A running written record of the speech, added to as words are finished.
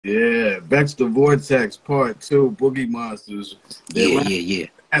Yeah, back to the Vortex Part 2, Boogie Monsters. Yeah.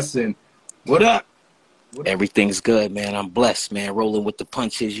 Lesson. What up? What up? Everything's good, man. I'm blessed, man. Rolling with the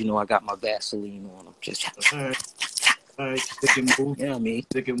punches. You know, I got my Vaseline on. I'm just, All right, all right. Stick and move. you know what I mean?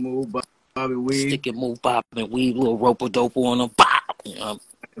 Stick and move. Bobby Weed. Stick and move, pop and weave, little rope dope on them. Pop. You know,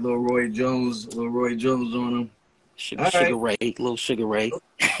 Little Roy Jones on him. All Sugar right. Ray, little Sugar Ray.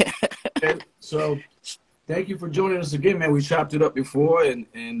 Okay. So, thank you for joining us again, man. We chopped it up before, and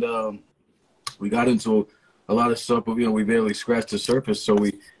we got into a lot of stuff, but we barely scratched the surface. So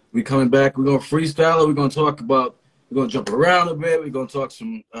we coming back. We're gonna freestyle it. We're gonna jump around a bit. We're gonna talk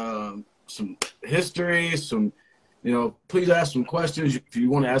some history, please ask some questions. If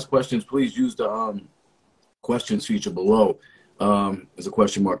you want to ask questions, please use the questions feature below. There's a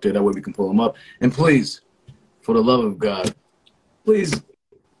question mark there. That way we can pull them up. And please, for the love of God, please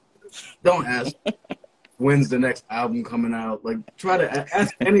don't ask when's the next album coming out. Like, try to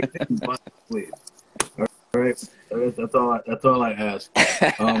ask anything but, please. All right, that's all I ask.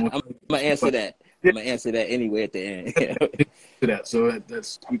 I'm gonna answer that. I'm gonna answer that anyway at the end. To that. So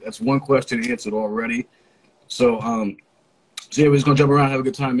that's one question answered already. So yeah, we're just gonna jump around, have a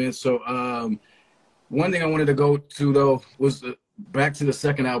good time, man. So one thing I wanted to go to though was back to the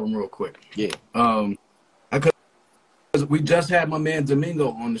second album real quick. Yeah. Because we just had my man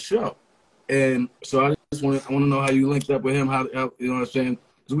Domingo on the show, and so I want to know how you linked up with him. How you know what I'm saying?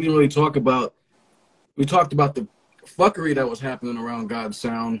 Because we didn't really talk about. We talked about the fuckery that was happening around God's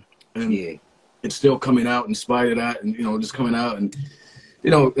Sound, and it's still coming out in spite of that, and just coming out, and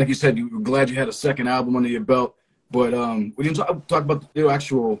like you said, you were glad you had a second album under your belt, but we didn't talk about the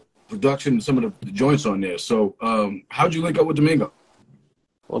actual production and some of the joints on there. So how'd you link up with Domingo?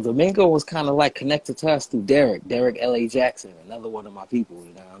 Well, Domingo was kind of like connected to us through Derek L.A. Jackson, another one of my people,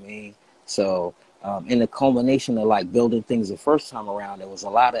 you know what I mean? So in the culmination of like building things the first time around, there was a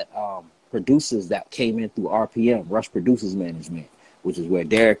lot of producers that came in through RPM, Rush Producers Management, which is where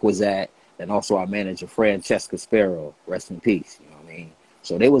Derek was at, and also our manager, Francesca Sparrow, rest in peace, you know what I mean?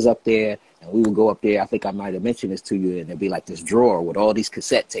 So they was up there, and we would go up there, I think I might have mentioned this to you, and there'd be like this drawer with all these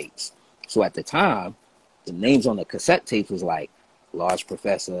cassette tapes. So at the time, the names on the cassette tapes was like Large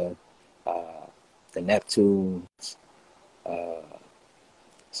Professor, the Neptunes,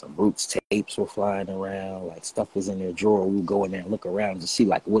 some Roots tapes were flying around, like stuff was in their drawer. We would go in there and look around to see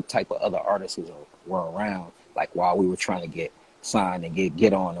like what type of other artists were around, like while we were trying to get signed and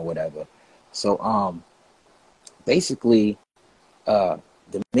get on or whatever. So basically,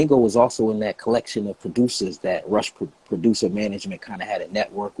 Domingo was also in that collection of producers that Rush Producer Management kind of had a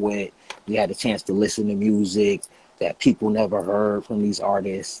network with. We had a chance to listen to music that people never heard from these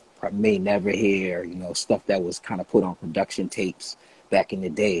artists, may never hear, stuff that was kind of put on production tapes back in the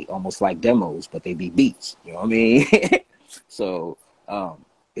day, almost like demos, but they be beats, you know what I mean? So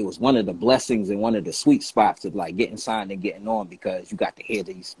it was one of the blessings and one of the sweet spots of like getting signed and getting on, because you got to hear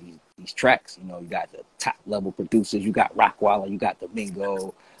these tracks. You got the top level producers, you got Rockwalla, you got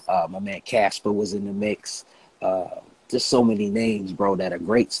Domingo, my man Casper was in the mix. Just so many names, bro, that are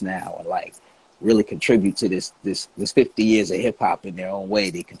greats now, and like really contribute to this 50 years of hip hop in their own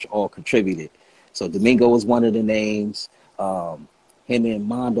way. They all contributed. So Domingo was one of the names. Him and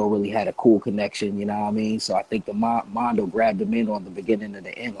Mondo really had a cool connection, you know what I mean? So I think the Mondo grabbed him in on the beginning and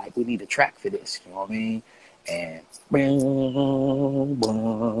the end, like, we need a track for this, you know what I mean? And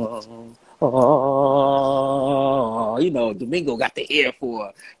Domingo got the ear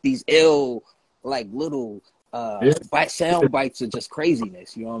for these ill, like little sound bites of just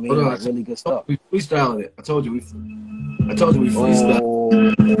craziness, you know what I mean? Like really good stuff. We freestyling it. I told you we freestyle.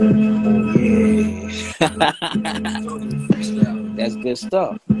 That's good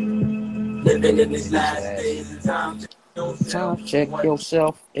stuff. Living in these last days of time, check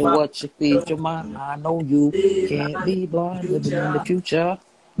yourself and what you feed your mind. I know you can't be blind, living in the future.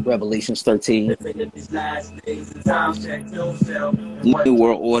 Revelations 13. New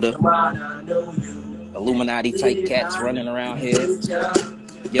World Order. Illuminati type cats running around here.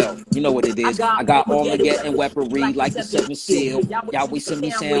 Yo, you know what it is. I got Armageddon weaponry like the seventh seal. Yahweh send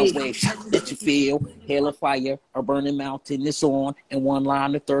me sound waves that you feel. Hail of fire, a burning mountain is on. In one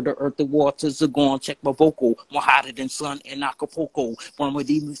line, the third of earth, the waters are gone. Check my vocal, more hotter than sun in Acapulco. One with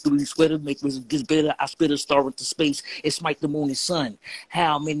demons through the sweater, make me get bitter. I spit a star into space. It smite the moon and sun.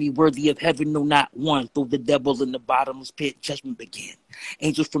 How many worthy of heaven? No, not one. Through the devil in the bottomless pit, judgment begin.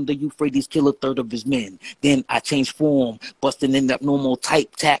 Angels from the Euphrates kill a third of his men. Then I change form, busting in that normal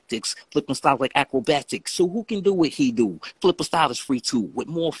type tactics, flipping style like acrobatics. So who can do what he do? Flipper style is free too, with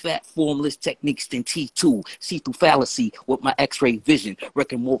more fat formless techniques than T2. See through fallacy with my X-ray vision,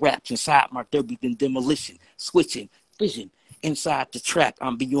 wrecking more raps inside my derby than demolition. Switching vision Inside the track,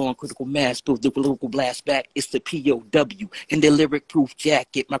 I'm beyond critical mass, build the lyrical blast back. It's the POW in the lyric proof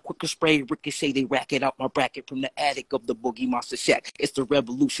jacket. My quicker spray ricochet, they rack it out my bracket from the attic of the Boogie Monster Shack. It's the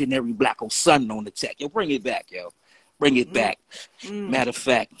revolutionary black hole sun on the tech. Yo, bring it back, yo. Bring it back. Matter of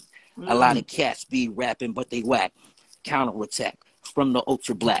fact, a lot of cats be rapping, but they whack. Counterattack from the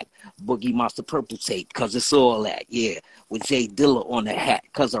ultra black Boogie Monster purple tape, cause it's all that, yeah. With Jay Dilla on the hat,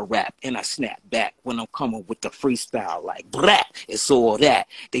 cause I rap and I snap back when I'm coming with the freestyle like brat. It's all that.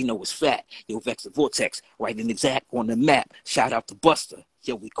 They know it's fat. Yo, Vex the Vortex, writing exact on the map. Shout out to Buster.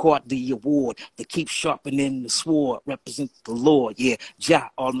 Yo, we caught the award to keep sharpening the sword, represent the Lord, yeah.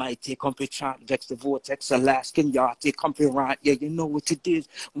 Jah Almighty, comfy chant, Vex the Vortex, Alaskan, y'all, take comfy right, yeah, you know what it is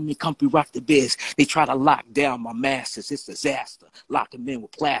when we comfy rock the biz. They try to lock down my masters, it's disaster, lock them in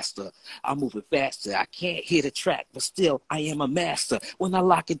with plaster. I'm moving faster, I can't hear the track, but still, I am a master. When I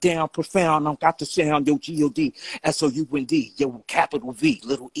lock it down profound, I got the sound, yo, G-O-D, S-O-U-N-D, yo, capital V,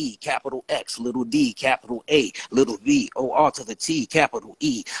 little E, capital X, little D, capital A, little V, O-R to the T, capital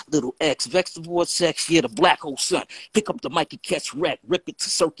E, little X, Vex the Vortex, yeah, the black hole sun. Pick up the mic and catch wreck, rip it to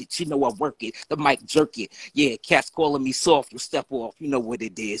circuits, you know I work it, the mic jerk it. Yeah, cats calling me soft, you step off, you know what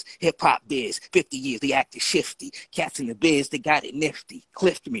it is. Hip-hop biz, 50 years, they acted shifty. Cats in the biz, they got it nifty.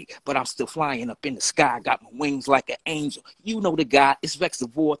 Clipped me, but I'm still flying up in the sky, got my wings like an angel. You know the guy, it's Vex the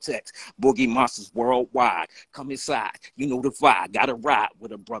Vortex. Boogie Monsters worldwide, come inside, you know the vibe, gotta ride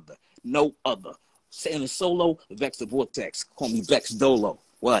with a brother, no other. Sailing solo, Vex the Vortex. Call me Vex Dolo.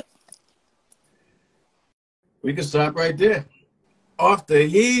 What? We can stop right there. Off the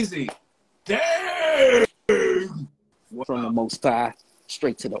easy. Damn. Wow. From the Most High,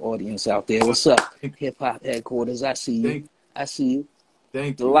 straight to the audience out there. What's up? Hip Hop Headquarters. I see you. I see you.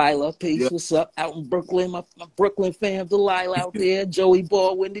 Thank you. Delilah, peace. Yeah. What's up? Out in Brooklyn, my Brooklyn fam. Delilah out there. Joey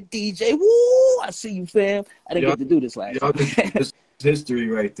Baldwin, the DJ. Woo! I see you, fam. I didn't get to do this last time. This history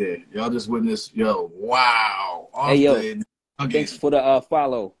right there. Y'all just witnessed, yo, wow. Hey, yo, thanks for the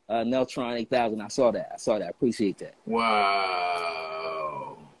follow, Neltron 8000. I saw that. Appreciate that.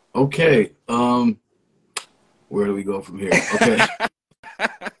 Wow. Okay. Where do we go from here? Okay.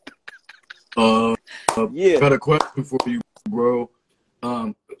 Yeah. Got a question for you, bro.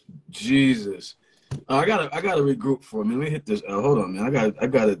 Jesus. I gotta regroup for a minute. Let me hit this. Hold on, man. I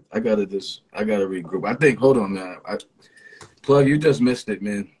gotta regroup. I think, hold on, man. Plug, you just missed it,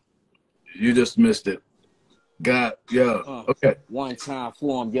 man. You just missed it. Okay. One time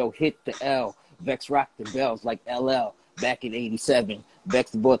form, yo, hit the L. Vex rock the bells like LL. Back in 87.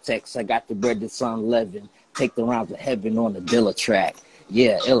 Vex the Vortex, I got the bread that's on 11. Take the rounds of heaven on the Dilla track.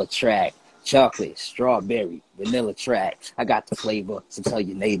 Yeah, Illa track. Chocolate, strawberry, vanilla track. I got the flavor, so tell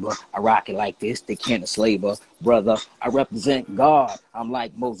your neighbor. I rock it like this, they can't enslave her. Brother, I represent God. I'm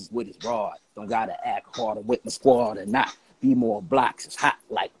like Moses with his rod. Don't gotta act harder with my squad or not. Be more blocks, it's hot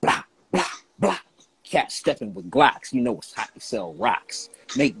like blah, blah, blah. Cat stepping with Glocks, you know it's hot to sell rocks.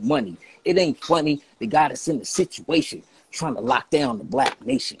 Make money, it ain't funny. They got us in a situation, trying to lock down the black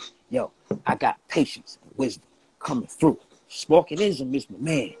nation. Yo, I got patience and wisdom coming through. Sparkinism is my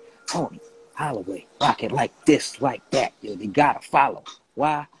man, Tony Holloway. Rock it like this, like that. Yo, they gotta follow.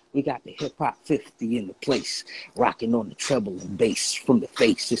 Why? We got the hip hop 50 in the place, rocking on the treble and bass from the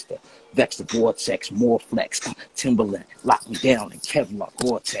face. Just the Vex the Vortex, more flex, Timberland, lock me down in Kevlar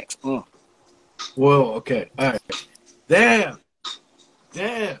Vortex. Whoa, okay, all right. Damn.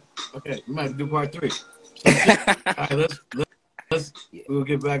 Okay, we might do part 3. All right, let's we'll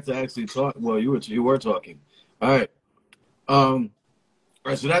get back to actually talk. Well, you were talking. All right. All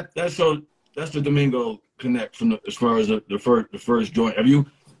right, so that's the Domingo Connect from as far as the first joint. Have you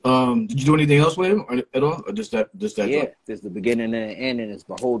did you do anything else with him at all, or just that? Yeah, joint? there's the beginning and the end, and it's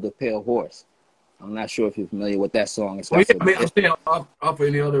Behold the Pale Horse. I'm not sure if you're familiar with that song. It's I'm saying off of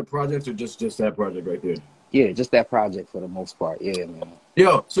any other projects or just that project right there. Yeah, just that project for the most part. Yeah, man.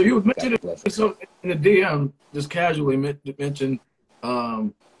 Yo, so you mentioned it so in the DM, just casually mentioned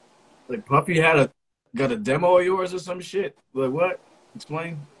like Puffy got a demo of yours or some shit. Like what?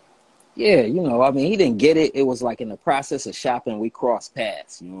 Explain. Yeah, you know, I mean, he didn't get it. It was like in the process of shopping, we crossed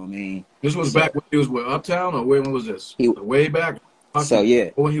paths. You know what I mean? This was back when he was with Uptown, or when was this? Way back. Puffy, so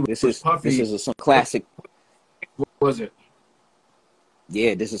yeah, this is some classic. What was it?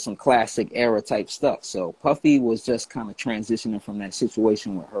 Yeah, this is some classic era type stuff. So Puffy was just kind of transitioning from that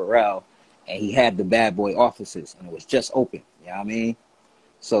situation with Harrell, and he had the Bad Boy offices, and it was just open. You know what I mean?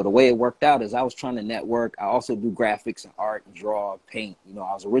 So the way it worked out is I was trying to network. I also do graphics and art and draw, paint. You know,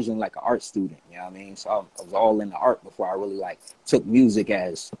 I was originally like an art student. You know what I mean? So I was all into art before I really like took music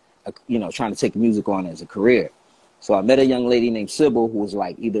as, trying to take music on as a career. So I met a young lady named Sybil who was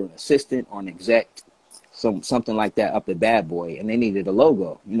like either an assistant or an exec. something like that up at Bad Boy, and they needed a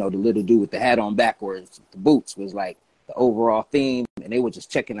logo. You know, the little dude with the hat on backwards, the boots was like the overall theme, and they were just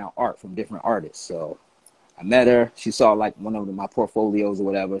checking out art from different artists. So I met her. She saw like one of my portfolios or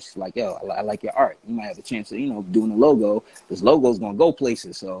whatever. She's like, yo, I like your art. You might have a chance of, you know, doing a logo. This logo's going to go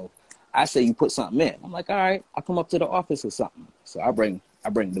places. So I say you put something in. I'm like, all right, I'll come up to the office or something. So I bring the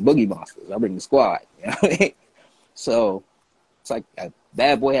Boogie Monsters. I bring the squad. You know what I mean? So it's like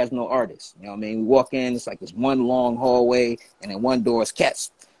Bad Boy has no artist. You know what I mean? We walk in, it's like this one long hallway, and then one door is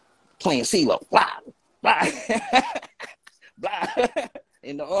cats playing CeeLo. Blah, blah, blah.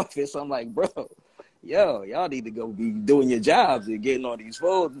 In the office, I'm like, bro, yo, y'all need to go be doing your jobs and getting on these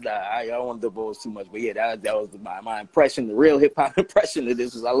phones. I don't want to divulge too much, but yeah, that was my impression. The real hip hop impression of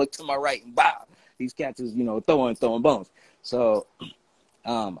this is I look to my right and bow. These cats is, you know, throwing bones. So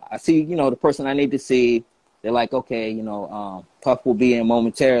I see, you know, the person I need to see. They're like, okay, you know, Puff will be in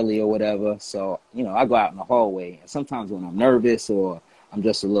momentarily or whatever. So, you know, I go out in the hallway, and sometimes when I'm nervous or I'm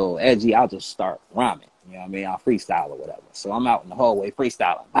just a little edgy, I'll just start rhyming. You know what I mean? I'll freestyle or whatever. So I'm out in the hallway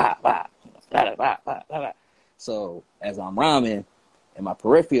freestyling. Bah, bah, you know, blah, blah, blah, blah, blah. So as I'm rhyming, in my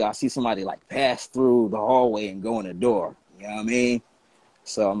peripheral, I see somebody like pass through the hallway and go in the door. You know what I mean?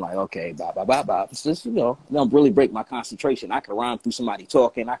 So I'm like, okay, blah, blah, blah, blah. It's just, you know, don't really break my concentration. I can rhyme through somebody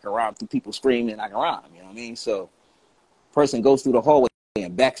talking. I can rhyme through people screaming. I can rhyme, you know what I mean? So person goes through the hallway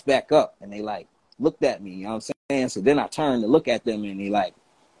and backs back up, and they like looked at me, you know what I'm saying? So then I turn to look at them, and they like,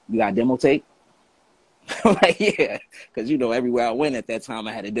 you got demo tape? I'm like, yeah, because, you know, everywhere I went at that time,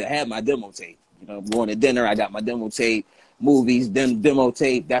 I had to have my demo tape. You know, going to dinner, I got my demo tape. Movies, demo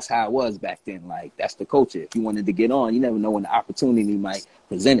tape. That's how it was back then. Like, that's the culture. If you wanted to get on, you never know when the opportunity might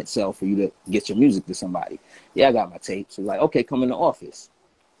present itself for you to get your music to somebody. Yeah, I got my tape. So like, okay, come in the office.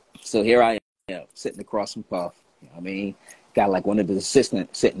 So here I am, sitting across from Puff. You know what I mean? Got like one of his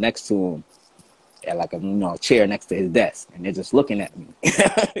assistants sitting next to him at like a, you know, a chair next to his desk, and they're just looking at me.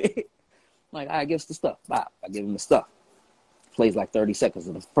 Like, I give us the stuff. Bop. I give him the stuff. Plays like 30 seconds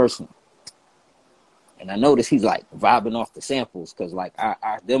of the first one. And I noticed he's like vibing off the samples, because like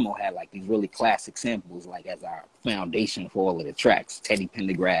our demo had like these really classic samples like as our foundation for all of the tracks. Teddy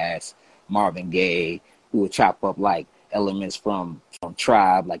Pendergrass, Marvin Gaye. We would chop up like elements from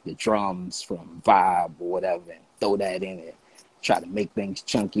Tribe, like the drums from Vibe or whatever, and throw that in it. Try to make things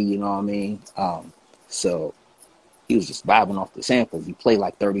chunky, you know what I mean? So he was just vibing off the samples. He played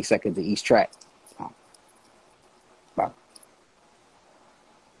like 30 seconds of each track.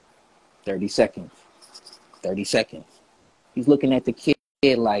 30 seconds. 30 seconds. He's looking at the kid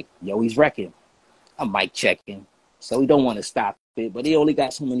like, yo, he's wrecking. I'm mic checking. So he don't want to stop it, but he only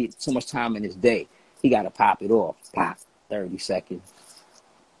got so much time in his day. He got to pop it off. Pop. 30 seconds.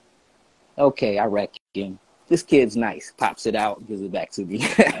 Okay, I reckon. This kid's nice. Pops it out, gives it back to me.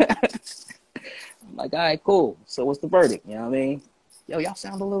 I'm like, all right, cool. So what's the verdict? You know what I mean? Yo, y'all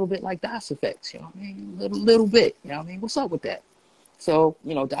sound a little bit like DOS Effects. You know what I mean? Little bit. You know what I mean? What's up with that? So,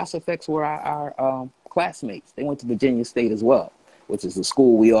 you know, DOS Effects were our classmates. They went to Virginia State as well, which is the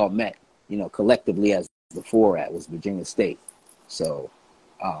school we all met, you know, collectively as the four at was Virginia State. So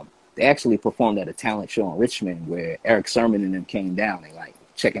they actually performed at a talent show in Richmond where Eric Sermon and them came down. They like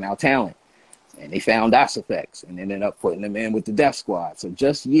checking out talent. And they found DOS Effects and ended up putting them in with the Def Squad. So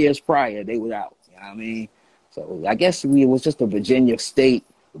just years prior, they were out. You know what I mean? So I guess it was just a Virginia State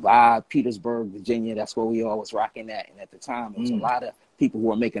vibe, Petersburg, Virginia. That's where we all was rocking at. And at the time, there was a lot of people who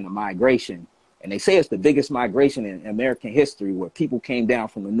were making a migration. And they say it's the biggest migration in American history, where people came down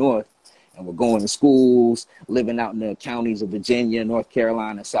from the north and were going to schools, living out in the counties of Virginia, North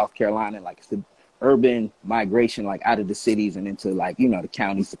Carolina, South Carolina. Like, it's the urban migration, like out of the cities and into, like, you know, the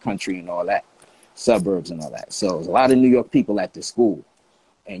counties, the country and all that, suburbs and all that. So there's a lot of New York people at the school.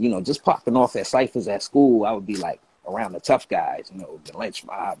 And, you know, just popping off at ciphers at school, I would be like around the tough guys, you know, the lynch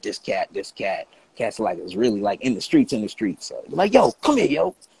mob, this cat. Cats like it's really like in the streets. So like, yo, come here,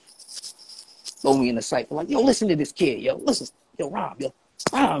 yo. Throw me in the cipher, like, yo, listen to this kid, yo. Listen, yo, Rob, yo.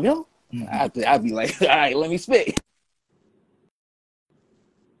 I'd be like, all right, let me spit.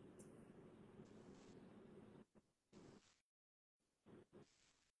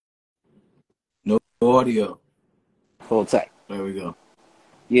 No audio. Hold tight. There we go.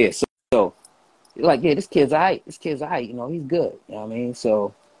 Yeah, so like, yeah, this kid's all right. You know, he's good. You know what I mean?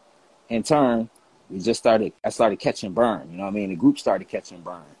 So in turn, I started catching burn. You know what I mean? The group started catching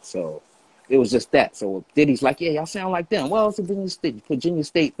burn. So it was just that. So Diddy's like, yeah, y'all sound like them. Well, it's a Virginia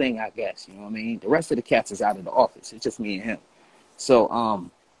State thing, I guess. You know what I mean? The rest of the cats is out of the office. It's just me and him. So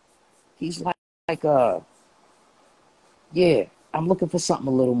he's like yeah, I'm looking for something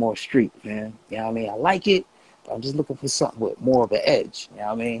a little more street, man. You know what I mean? I like it, I'm just looking for something with more of an edge. You know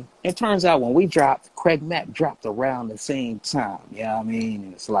what I mean? It turns out when we dropped, Craig Mack dropped around the same time. You know what I mean?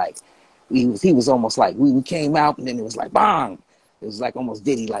 And it's like he was almost like we came out and then it was like bang. It was like almost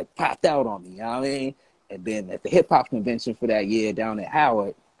Diddy like popped out on me. You know what I mean? And then at the hip hop convention for that year down at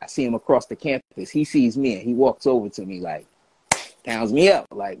Howard, I see him across the campus. He sees me and he walks over to me like, pounds me up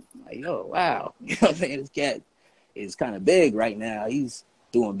like yo, wow. You know what I'm saying? This cat is kind of big right now. He's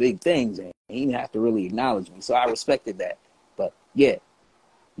doing big things and he didn't have to really acknowledge me. So I respected that. But yeah,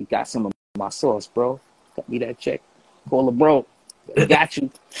 you got some of my sauce, bro. Cut me that check. Call a bro. I got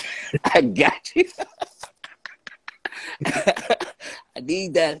you. I got you. I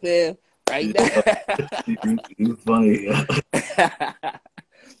need that, man. Right now. You funny.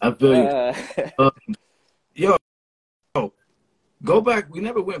 I feel you. Yo, go back. We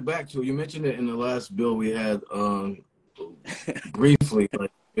never went back to it. You mentioned it in the last bill we had briefly.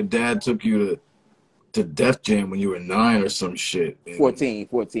 Like your dad took you to Def Jam when you were 9 or some shit. 14.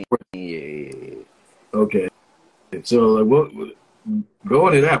 Yeah. Okay. So like, what? Go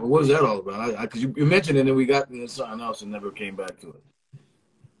into that. But what was that all about? Because you mentioned it, and then we got into something else and never came back to it.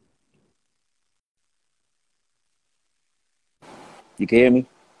 You can hear me?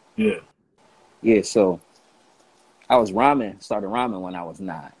 Yeah. Yeah. So I was started rhyming when I was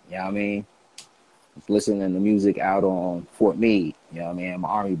 9. You know what I mean? Listening to music out on Fort Meade. You know what I mean? I'm an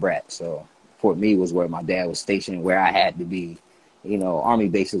Army brat, so Fort Meade was where my dad was stationed, where I had to be. You know, Army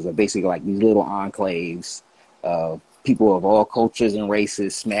bases are basically like these little enclaves of people of all cultures and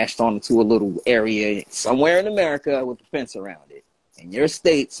races smashed onto a little area somewhere in America with a fence around it. In your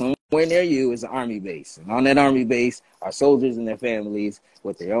state, somewhere near you, is an Army base. And on that Army base are soldiers and their families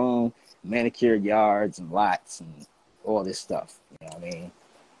with their own manicured yards and lots and all this stuff. You know what I mean?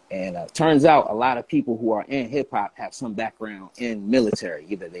 And turns out a lot of people who are in hip-hop have some background in military.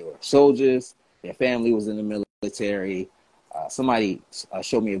 Either they were soldiers, their family was in the military. Somebody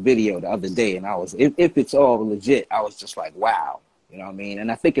showed me a video the other day, and I was, if it's all legit, I was just like, wow. You know what I mean?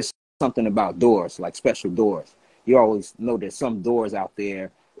 And I think it's something about doors, like special doors. You always know there's some doors out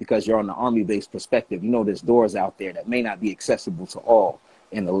there because you're on the Army-based perspective. You know there's doors out there that may not be accessible to all.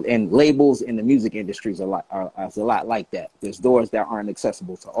 And labels in the music industry is a lot like that. There's doors that aren't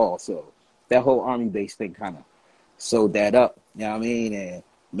accessible to all. So that whole Army-based thing kind of sewed that up, you know what I mean? And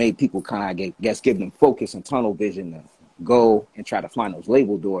made people kind of, give them focus and tunnel vision to go and try to find those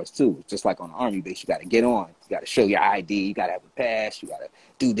label doors too. Just like on the Army base, you got to get on. You got to show your ID. You got to have a pass. You got to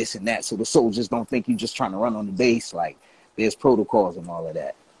do this and that. So the soldiers don't think you're just trying to run on the base. Like there's protocols and all of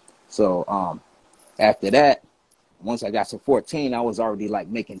that. So after that, once I got to 14, I was already like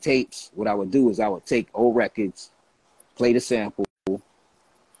making tapes. What I would do is I would take old records, play the sample,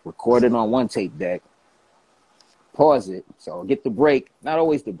 record it on one tape deck, pause it. So I'll get the break. Not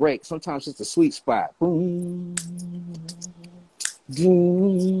always the break. Sometimes it's a sweet spot. Boom,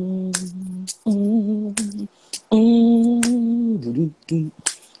 boom, boom,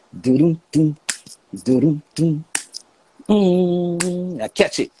 boom, I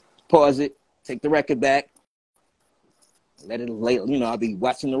catch it, pause it, take the record back. Let it lay, I'll be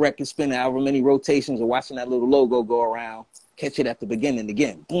watching the record spin however many rotations or watching that little logo go around. Catch it at the beginning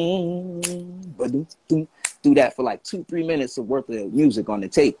again. Do that for like 2-3 minutes of worth of music on the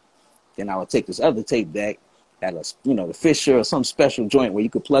tape. Then I would take this other tape deck at the Fisher or some special joint where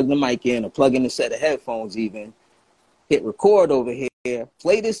you could plug the mic in or plug in a set of headphones even. Hit record over here.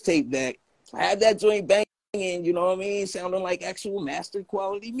 Play this tape deck. Have that joint banging, you know what I mean? Sounding like actual master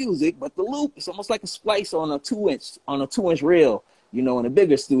quality music, but the loop is almost like a splice on a 2-inch reel, in a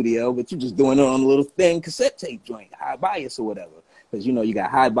bigger studio, but you're just doing it on a little thin cassette tape joint, high bias or whatever. Because you got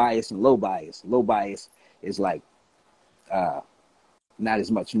high bias and low bias. Low bias is like not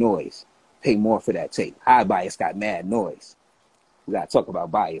as much noise. Pay more for that tape. High bias got mad noise. We gotta talk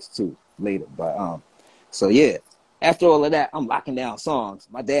about bias too later. But so yeah. After all of that, I'm locking down songs.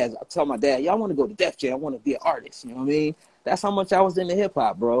 I tell my dad, I want to go to Def Jam. I want to be an artist. You know what I mean? That's how much I was into hip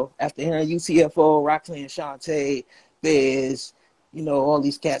hop, bro. After hearing UTFO, Roxanne Shante, Biz, all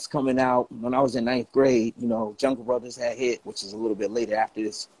these cats coming out. When I was in 9th grade, Jungle Brothers had hit, which is a little bit later after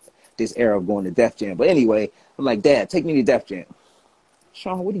this era of going to Def Jam. But anyway, I'm like, Dad, take me to Def Jam.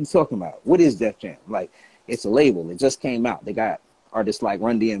 Sean, what are you talking about? What is Def Jam? Like, it's a label. It just came out. They got artists like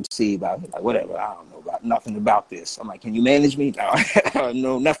Run DMC, about like whatever. I don't know about nothing about this. I'm like, can you manage me? No, I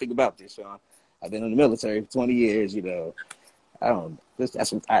know nothing about this, Sean. I've been in the military for 20 years. I don't.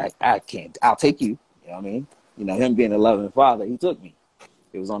 That's what I can't. I'll take you. You know what I mean? Him being a loving father, he took me.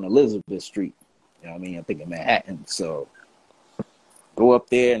 It was on Elizabeth Street. You know what I mean? I think in Manhattan. So go up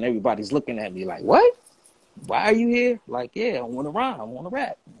there and everybody's looking at me like, what? Why are you here? Like, yeah, I want to rhyme. I want to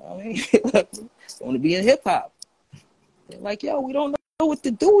rap. You know what I mean? I want to be in hip hop. They're like, yo, we don't know what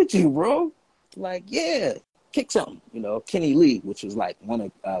to do with you, bro. Like, yeah, kick something. You know, Kenny Lee, which was like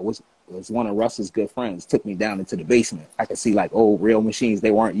was one of Russell's good friends, took me down into the basement. I could see like old real machines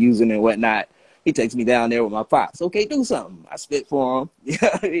they weren't using and whatnot. He takes me down there with my pops. Okay, do something. I spit for him. You know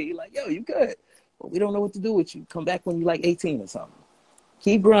what I mean? Like, yo, you good. But we don't know what to do with you. Come back when you're like 18 or something.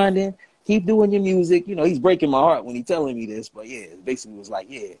 Keep grinding. Keep doing your music. You know, he's breaking my heart when he's telling me this. But, yeah, it basically was like,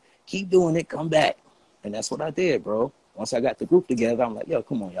 yeah, keep doing it. Come back. And that's what I did, bro. Once I got the group together, I'm like, yo,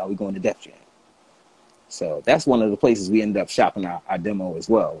 come on, y'all. We going to Def Jam. So that's one of the places we ended up shopping our demo as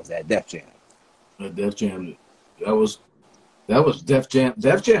well, was at Def Jam. Def Jam, that was Def Jam.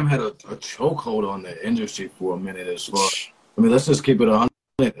 Def Jam had a chokehold on the industry for a minute as far. I mean, let's just keep it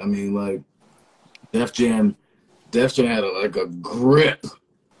 100. I mean, like, Def Jam had a grip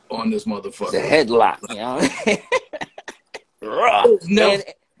on this motherfucker. The headlock, you know? No,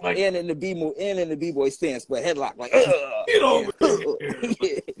 and in the B-boy stance, but headlock, like, get over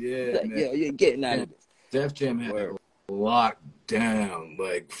here. Yeah, like, man. Yeah, you're getting out of this. Def Jam had it locked down,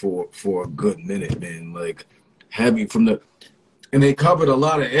 like, for a good minute, man. Like, heavy and they covered a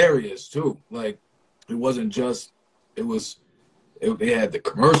lot of areas, too. Like, it wasn't just, they had the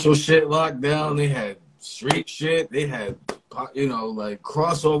commercial shit locked down. They had street shit. They had, you know, like,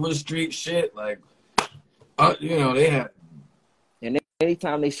 crossover street shit. Like, you know, they had. And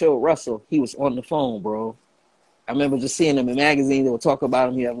anytime they showed Russell, he was on the phone, bro. I remember just seeing him in magazines. They would talk about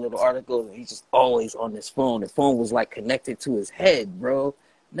him. He had little articles, and he's just always on this phone. The phone was like connected to his head, bro.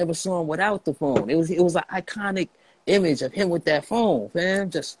 Never saw him without the phone. It was an iconic image of him with that phone, fam.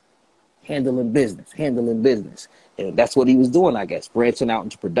 Just handling business. And that's what he was doing, I guess. Branching out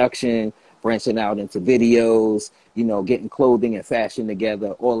into production, branching out into videos, you know, getting clothing and fashion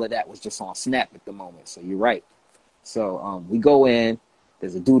together. All of that was just on Snap at the moment. So you're right. So we go in.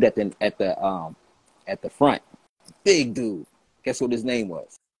 There's a dude at the front. Big dude. Guess what his name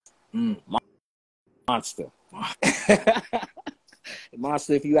was? Monster.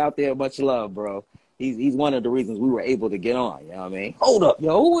 Monster, if you out there, much love, bro. He's one of the reasons we were able to get on. You know what I mean? Hold up,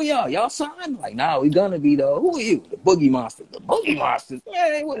 yo. Who are y'all? Y'all signed? Like, nah, we gonna be though. Who are you? The Boogie Monsters. The Boogie Monsters.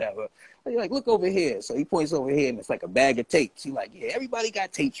 Yeah, whatever. He's like, look over here. So he points over here, and it's like a bag of tapes. He's like, yeah, everybody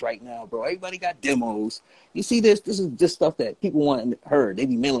got tapes right now, bro. Everybody got demos. You see this? This is just stuff that people want heard. They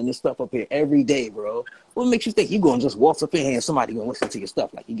be mailing this stuff up here every day, bro. What makes you think you gonna just walk up in here and somebody gonna listen to your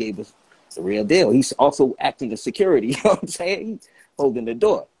stuff? Like, he gave us the real deal. He's also acting as security. You know what I'm saying? He's holding the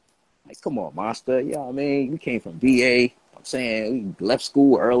door. Like, come on, Monster. You know what I mean? We came from BA. I'm saying we left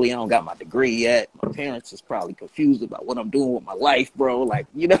school early. I don't got my degree yet. My parents is probably confused about what I'm doing with my life, bro. Like,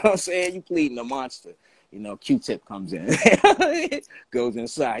 you know what I'm saying? You pleading a monster. You know, Q-Tip comes in. Goes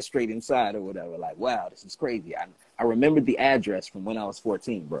inside, straight inside or whatever. Like, wow, this is crazy. I remembered the address from when I was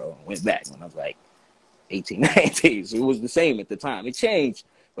 14, bro. I went back when I was like 18, 19. So it was the same at the time. It changed,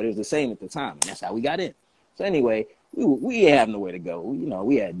 but it was the same at the time. And that's how we got in. So anyway, we had nowhere to go. You know,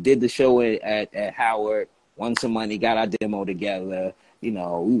 we did the show at Howard, won some money, got our demo together. You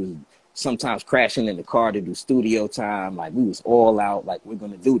know, we was sometimes crashing in the car to do studio time. Like, we was all out, like, we're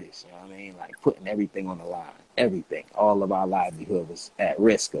going to do this. You know what I mean? Like, putting everything on the line, everything. All of our livelihood was at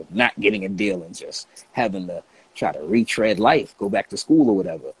risk of not getting a deal and just having to try to retread life, go back to school or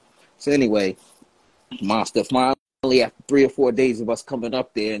whatever. So anyway, Monster finally, after 3 or 4 days of us coming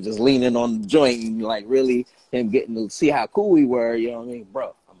up there and just leaning on the joint and, like, really him getting to see how cool we were, you know what I mean?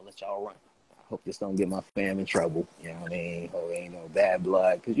 Bro, I'm going to let y'all run. I hope this don't get my fam in trouble, you know what I mean? Hope ain't no bad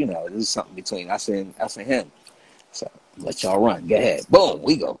blood, because, you know, this is something between us and him. So, let y'all run. Go ahead. Boom,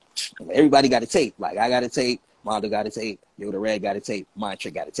 we go. Everybody got a tape. Like, I got a tape. Mondo got a tape. Yoda Red got a tape.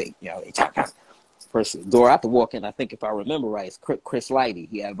 Mantra got a tape. You know, first door out to walk in, I think if I remember right, it's Chris Lighty.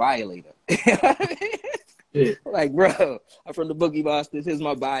 He had Violator. Yeah. Like, bro, I'm from the Boogie Monsters. Here's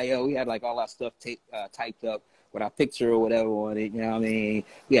my bio. We had, like, all our stuff typed up with our picture or whatever on it. You know what I mean?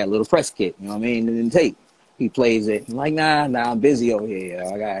 We had a little press kit, you know what I mean? And then tape. He plays it. I'm like, nah, I'm busy over here.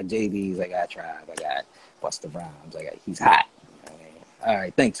 I got JBs. I got Tribe. I got Busta Rhymes. He's hot. You know what I mean? All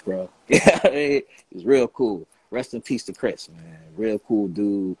right, thanks, bro. He was real cool. Rest in peace to Chris, man. Real cool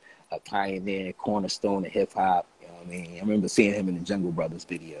dude. A pioneer, cornerstone of hip-hop. You know what I mean? I remember seeing him in the Jungle Brothers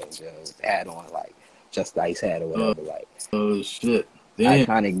videos, yo, with the hat on, like, Just Ice hat or whatever, like. Oh, shit. Damn.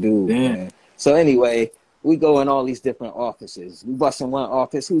 Iconic dude, man. So anyway, we go in all these different offices. We bust in one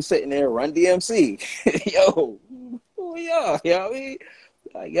office. Who's sitting there? Run DMC. Yo, who are y'all? You know what I mean?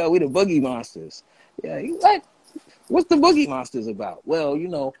 Like, yo, we the Boogie Monsters. Yeah, he like, What's the Boogie Monsters about? Well, you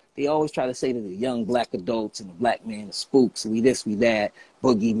know, they always try to say to the young black adults and the black man, the spooks, we this, we that,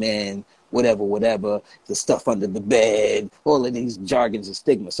 boogeymen, whatever, whatever, the stuff under the bed, all of these jargons and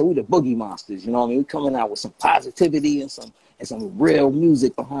stigmas. So we the Boogie Monsters, you know what I mean? We coming out with some positivity and some real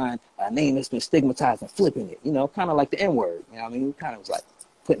music behind a name that's been stigmatized and flipping it, you know, kind of like the N-word. You know what I mean? We kind of was like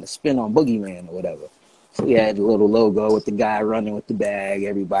putting a spin on Boogeyman or whatever. So we had the little logo with the guy running with the bag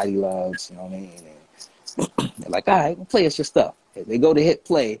everybody loves, you know what I mean? And they're like, all right, play us your stuff. If they go to hit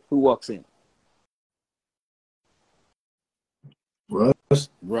play, who walks in?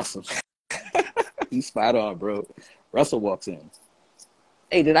 Russell. He's spot on, bro. Russell walks in.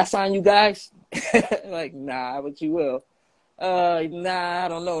 Hey, did I sign you guys? Like, nah, but you will. Nah, I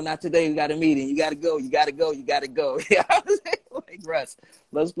don't know. Not today. We got a meeting. You gotta go. You gotta go. You gotta go. Yeah, like Russ.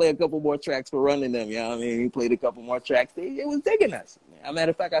 Let's play a couple more tracks for running them. You know what I mean? He played a couple more tracks. It was digging us. As a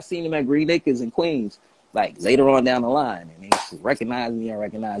matter of fact, I seen him at Green Acres in Queens, like later on down the line, and he recognized me. I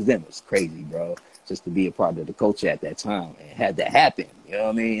recognized them. It's crazy, bro. Just to be a part of the culture at that time and had that happen. You know what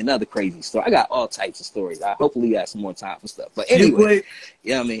I mean? Another crazy story. I got all types of stories. I hopefully got some more time for stuff. But anyway,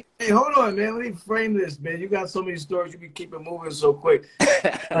 you know what I mean? Hey, hold on, man. Let me frame this, man. You got so many stories. You can keep it moving so quick.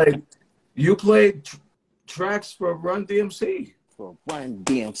 Like, you played tracks for Run DMC. For Run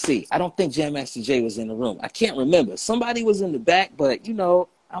DMC. I don't think Jam Master Jay was in the room. I can't remember. Somebody was in the back, but, you know,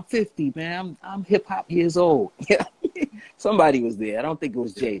 I'm 50, man. I'm hip-hop years old. Yeah. Somebody was there. I don't think it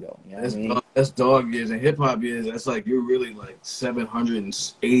was Jay, though. You know what I mean? That's dog years. And hip-hop years, that's like you're really like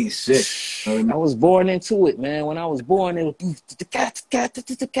 786. You know what I mean? I was born into it, man. When I was born, it was you know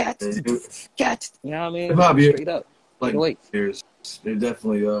what I mean? Hip-hop years, straight up. like years. They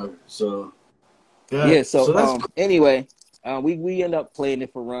definitely are. So, yeah, so that's cool. Anyway, we end up playing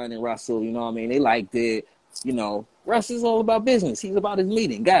it for Run and Russell, you know what I mean? They liked it. You know, Russ is all about business. He's about his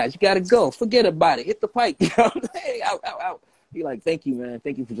meeting. Guys, you got to go. Forget about it. Hit the pipe. You know what I'm saying? Out. He like, thank you, man.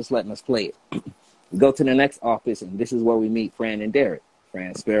 Thank you for just letting us play it. We go to the next office, and this is where we meet Fran and Derek.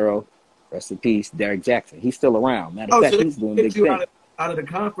 Fran Sparrow, rest in peace, Derek Jackson. He's still around. Matter of fact, so he's doing big things. Out of the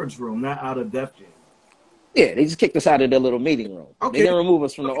conference room, not out of Def Jam. Yeah, they just kicked us out of their little meeting room. Okay. They didn't remove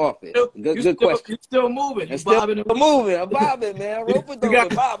us from the office. Good question. You're still moving. You're still moving. I'm bobbing, man. You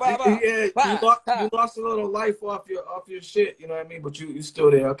lost a little life off your shit. You know what I mean? But you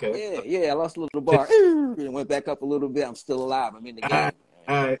still there. Okay. Yeah. I lost a little bar. And went back up a little bit. I'm still alive. I'm in the game.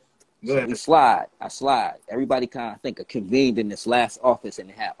 All right. Go ahead. I slide. Everybody kind of convened in this last office, and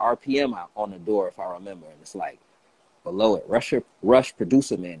they had RPM out on the door, if I remember. And it's like below it, Rush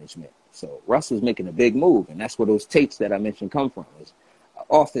Producer Management. So Russ was making a big move, and that's where those tapes that I mentioned come from. It's an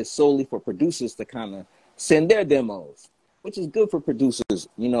office solely for producers to kind of send their demos, which is good for producers,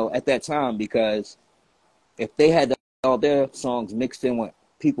 you know, at that time, because if they had all their songs mixed in with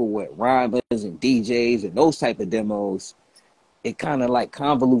people with rhymers and DJs and those type of demos, it kind of like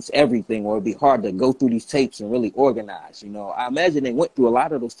convolutes everything, or it'd be hard to go through these tapes and really organize. You know, I imagine they went through a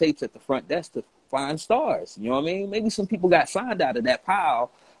lot of those tapes at the front desk to find stars. You know what I mean? Maybe some people got signed out of that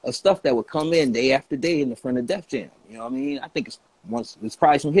pile of stuff that would come in day after day in the front of Def Jam. You know what I mean? I think it's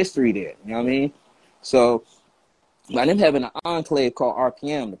probably some history there. You know what I mean? So by them having an enclave called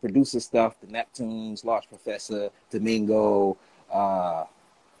RPM, the producer stuff, the Neptunes, Large Professor, Domingo,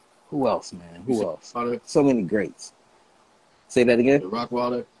 who else, man? Who else? So many greats. Say that again?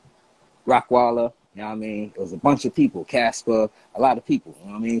 Rockwaller, you know what I mean? It was a bunch of people, Casper, a lot of people, you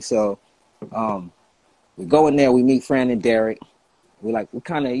know what I mean? So we go in there, we meet Fran and Derek. We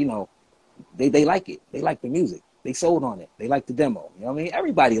kind of, you know, they like it. They like the music. They sold on it. They like the demo. You know what I mean?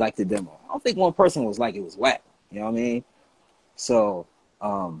 Everybody liked the demo. I don't think one person was like it was whack. You know what I mean? So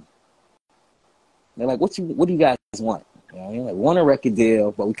they're like, what do you guys want? You know what I mean? Like, want a record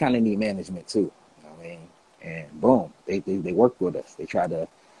deal, but we kind of need management too. You know what I mean? And boom, they worked with us. They tried to,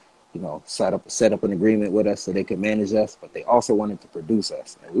 you know, set up an agreement with us so they could manage us, but they also wanted to produce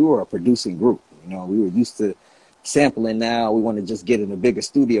us. And we were a producing group. You know, we were used to sampling. Now we want to just get in a bigger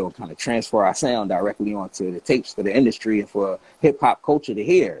studio and kind of transfer our sound directly onto the tapes for the industry and for hip hop culture to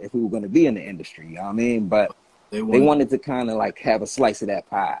hear if we were going to be in the industry. You know what I mean? But they wanted to kind of like have a slice of that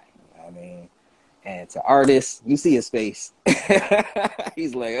pie. You know what I mean? And to artists, you see his face.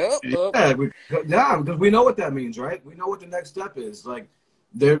 He's like, yeah, because we know what that means, right? We know what the next step is. Like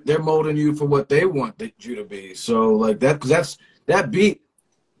they're molding you for what they want you to be. So like that, because that beat.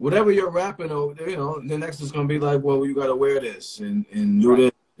 Whatever you're rapping, you know, the next is gonna be like, well, you gotta wear this and do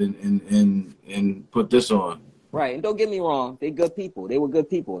this and put this on. Right, and don't get me wrong, they good people. They were good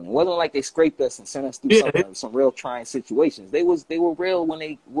people, and it wasn't like they scraped us and sent us through some real trying situations. They were real when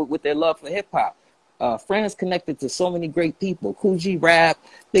they with their love for hip hop. Fran is connected to so many great people. Cool G Rap,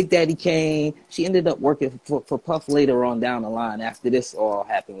 Big Daddy Kane. She ended up working for Puff later on down the line after this all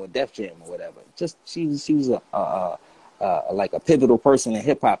happened with Def Jam or whatever. Just she was like a pivotal person in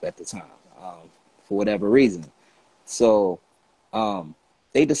hip hop at the time, for whatever reason. So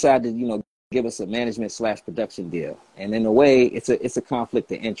they decided, you know, give us a management / production deal. And in a way, it's a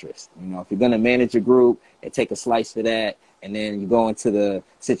conflict of interest. You know, if you're going to manage a group and take a slice of that, and then you go into the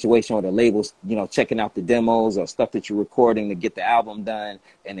situation where the label's, you know, checking out the demos or stuff that you're recording to get the album done,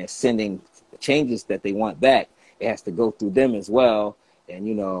 and they're sending changes that they want back, it has to go through them as well. And,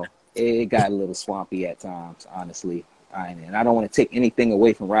 you know, it got a little swampy at times, honestly. And I don't want to take anything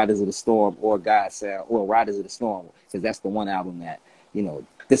away from Riders of the Storm or God Sound or Riders of the Storm, because that's the one album that, you know,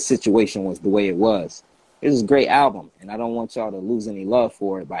 this situation was the way it was. It was a great album, and I don't want y'all to lose any love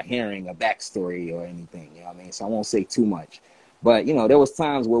for it by hearing a backstory or anything, you know what I mean? So I won't say too much. But, you know, there was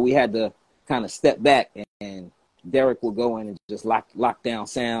times where we had to kind of step back, and Derek would go in and just lock down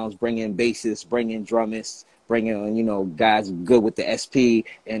sounds, bring in bassists, bring in drummists, bring in, you know, guys good with the SP.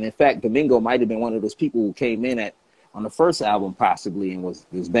 And, in fact, Domingo might have been one of those people who came in on the first album possibly and was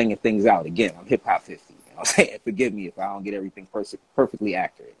banging things out. Again, I'm hip-hop 50. You know what I'm saying? Forgive me if I don't get everything perfectly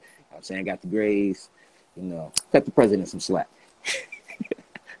accurate. You know what I'm saying? I got the grades. You know, cut the president some slack.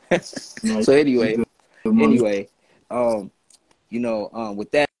 So anyway, you know,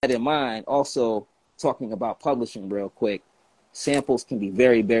 with that in mind, also talking about publishing real quick, samples can be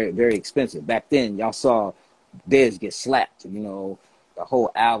very, very, very expensive. Back then, y'all saw Dez get slapped. You know, the whole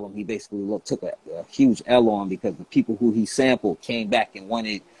album, he basically took a huge L on because the people who he sampled came back and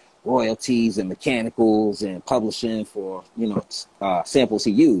wanted royalties and mechanicals and publishing for, you know, samples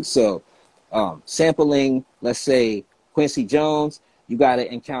he used. So sampling, let's say, Quincy Jones, you got to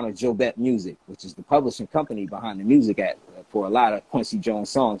encounter Joe Bet Music, which is the publishing company behind the music for a lot of Quincy Jones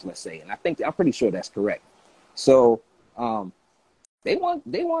songs, let's say. And I'm pretty sure that's correct. So they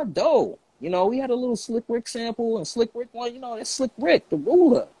want dough. You know, we had a little Slick Rick sample, and Slick Rick wanted, you know, that's Slick Rick, the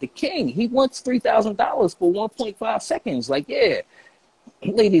ruler, the king. He wants $3,000 for 1.5 seconds. Like, yeah,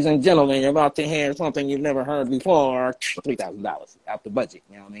 ladies and gentlemen, you're about to hear something you've never heard before. $3,000 out the budget.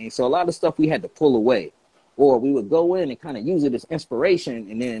 You know what I mean? So a lot of stuff we had to pull away, or we would go in and kind of use it as inspiration,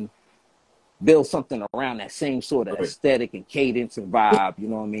 and then build something around that same sort of aesthetic and cadence and vibe. You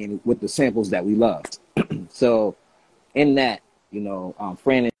know what I mean? With the samples that we loved. So in that, you know,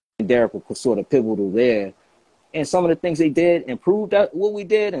 Fran and Derek were sort of pivotal there. And some of the things they did improved what we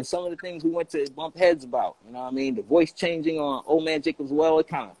did, and some of the things we went to bump heads about. You know what I mean? The voice changing on Old Man Jacobs Well, it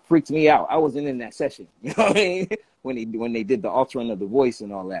kind of freaked me out. I wasn't in that session. You know what I mean? When they did the altering of the voice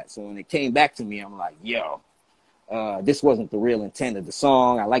and all that. So when it came back to me, I'm like, yo, this wasn't the real intent of the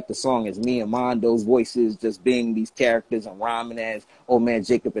song. I like the song as me and Mondo's voices just being these characters and rhyming as Old Man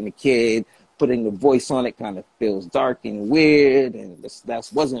Jacob and the Kid. Putting the voice on it kind of feels dark and weird, and that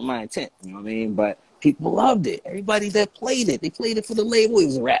wasn't my intent. You know what I mean? But people loved it. Everybody that played it, they played it for the label. It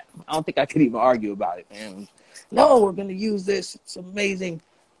was a rap. I don't think I could even argue about it, man. No, we're going to use this. It's amazing.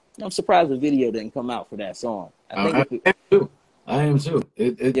 I'm surprised the video didn't come out for that song. I am too.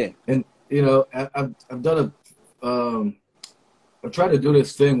 Yeah. And, you know, I've done I've tried to do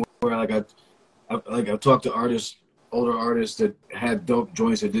this thing where I've talked to artists, older artists that had dope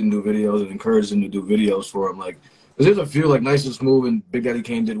joints that didn't do videos, and encouraged them to do videos for them. Like, cause there's a few, like Nice and Smooth and Big Daddy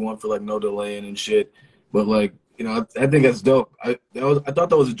Kane did one for like No Delaying and shit. But like, you know, I think that's dope. I thought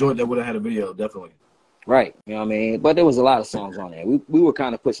that was a joint that would have had a video, definitely. Right. You know what I mean? But there was a lot of songs on there. We were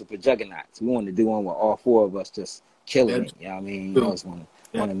kind of pushing for juggernauts. We wanted to do one with all four of us just killing it. You know what I mean? That was one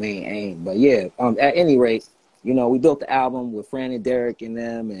of the main aims. But yeah, at any rate, you know, we built the album with Fran and Derek and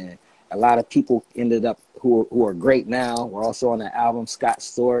them, and a lot of people ended up who are great now. We're also on the album. Scott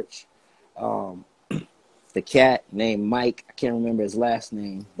Storch, the cat named Mike. I can't remember his last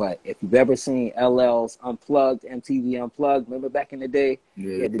name, but if you've ever seen LL's Unplugged, MTV Unplugged, remember back in the day?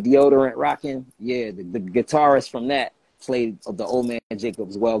 Yeah, the deodorant rocking. Yeah, the guitarist from that played the Old Man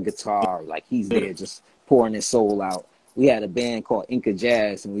Jacobs Well guitar. Like, he's there just pouring his soul out. We had a band called Inca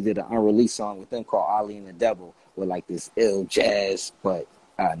Jazz, and we did an unreleased song with them called Ollie and the Devil, with like this ill jazz, but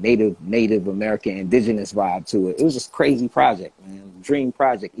Native American indigenous vibe to it. It was just a crazy project, man. Dream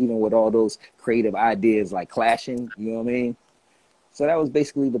project, even with all those creative ideas like clashing, you know what I mean? So that was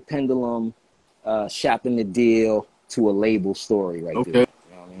basically the pendulum shopping the deal to a label story right there.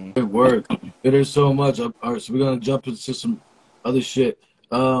 You know what I mean? Good work. There's so much. All right, so we're going to jump into some other shit.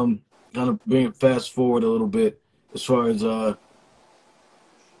 Kind of bring it fast forward a little bit as far as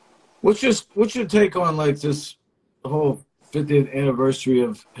what's your take on like this whole 50th anniversary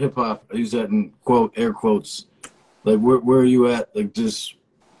of hip hop? I use that in air quotes. Like, where are you at? Like, just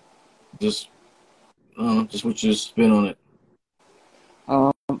Just what's your spin on it?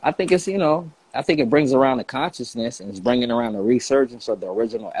 I think it's, I think it brings around the consciousness and it's bringing around the resurgence of the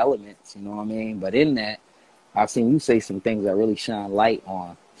original elements, you know what I mean? But in that, I've seen you say some things that really shine light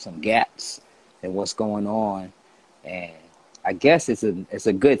on some gaps and what's going on. And I guess it's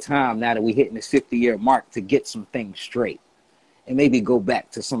a good time now that we're hitting this 50-year mark to get some things straight and maybe go back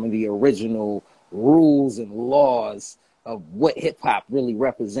to some of the original rules and laws of what hip hop really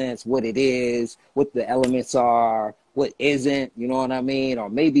represents, what it is, what the elements are, what isn't, you know what I mean? Or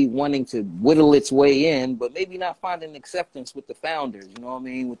maybe wanting to whittle its way in, but maybe not finding acceptance with the founders, you know what I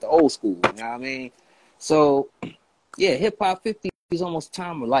mean? With the old school, you know what I mean? So, yeah, hip hop 50 is almost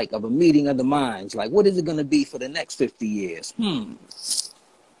time of a meeting of the minds. Like, what is it going to be for the next 50 years? You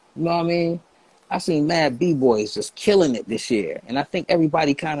know what I mean? I've seen mad B-boys just killing it this year. And I think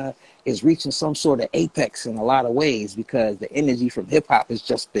everybody kind of is reaching some sort of apex in a lot of ways because the energy from hip-hop has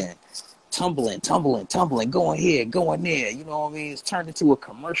just been tumbling, going here, going there. You know what I mean? It's turned into a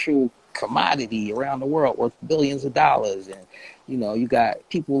commercial commodity around the world worth billions of dollars. And, you got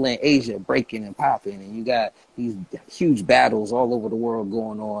people in Asia breaking and popping. And you got these huge battles all over the world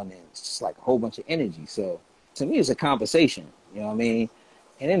going on. And it's just like a whole bunch of energy. So to me, it's a conversation. You know what I mean?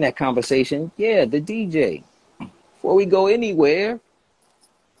 And in that conversation, yeah, the DJ. Before we go anywhere,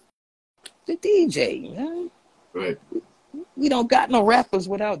 the DJ, man. Right. We don't got no rappers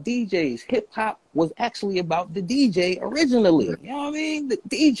without DJs. Hip hop was actually about the DJ originally. Right. You know what I mean? The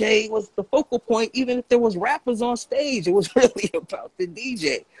DJ was the focal point. Even if there was rappers on stage, it was really about the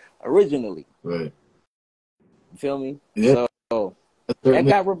DJ originally. Right. You feel me? Yeah. So that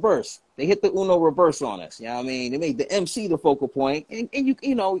got reversed. They hit the Uno reverse on us. You know what I mean? They made the MC the focal point, and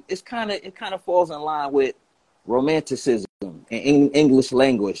it kind of falls in line with romanticism and English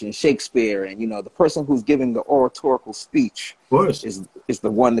language and Shakespeare, and the person who's giving the oratorical speech is the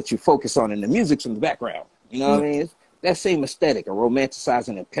one that you focus on, and the music's in the background. You know what I mean? It's that same aesthetic of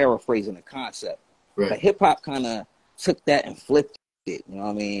romanticizing and paraphrasing the concept. Right. But hip hop kind of took that and flipped it. You know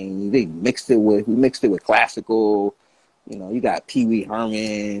what I mean? We mixed it with classical. You got Pee Wee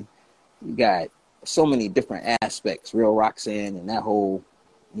Herman. You got so many different aspects, Real Roxanne, and that whole,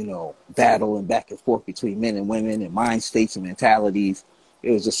 battle and back and forth between men and women and mind states and mentalities.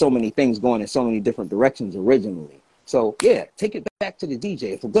 It was just so many things going in so many different directions originally. So, yeah, take it back to the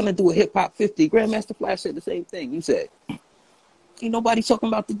DJ. If we're going to do a Hip Hop 50, Grandmaster Flash said the same thing. You said, ain't nobody talking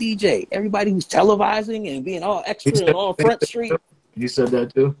about the DJ. Everybody who's televising and being all extra and on Front Street. You said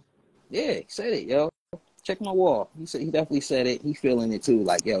that too? Yeah, he said it, yo. Check my wall. He definitely said it. He's feeling it too.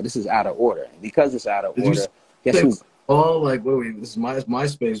 Like, yo, this is out of order. And because it's out of order, guess who? Oh, like, wait, this is my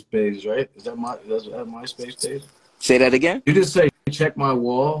MySpace page, right? Is that MySpace page? Say that again? You just say, check my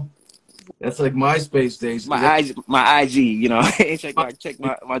wall. That's like MySpace days. My IG, check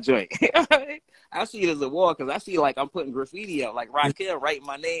my joint. I see it as a wall because I see like I'm putting graffiti up, like Raquel writing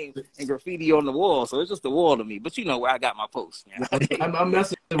my name and graffiti on the wall. So it's just a wall to me. But you know where I got my post. You know? I'm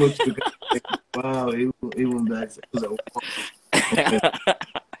messing with you. Wow, he went back.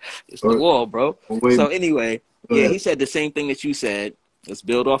 It's the wall, bro. So anyway, yeah, he said the same thing that you said. Let's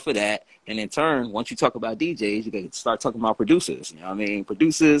build off of that. And in turn, once you talk about DJs, you can start talking about producers. You know what I mean?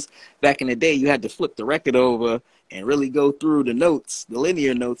 Producers, back in the day, you had to flip the record over and really go through the notes, the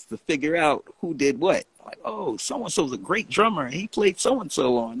linear notes, to figure out who did what. Like, oh, so-and-so's a great drummer, and he played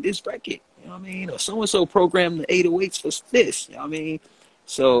so-and-so on this record. You know what I mean? Or so-and-so programmed the 808s for this. You know what I mean?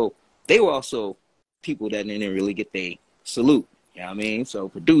 So they were also people that didn't really get their salute. You know what I mean? So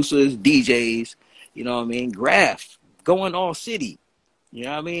producers, DJs, you know what I mean? Graph, going all city. You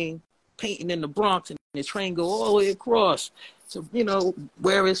know what I mean? Painting in the Bronx and the train go all the way across to,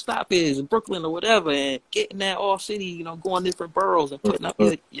 where his stop is, Brooklyn or whatever, and getting that all city, going different boroughs and putting up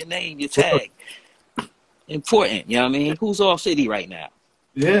your name, your tag. Important, you know what I mean? Who's all city right now?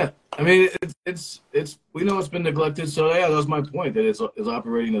 Yeah. I mean, it's we know it's been neglected. So, yeah, that was my point, that it's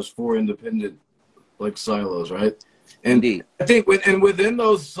operating as 4 independent, like, silos, right? And indeed. I think within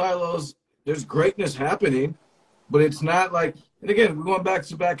those silos, there's greatness happening, but it's not like, and again, we're going back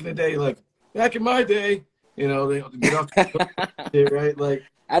in the day, like back in my day, they get off the right? Like,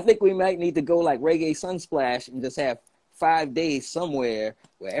 I think we might need to go like Reggae Sunsplash and just have 5 days somewhere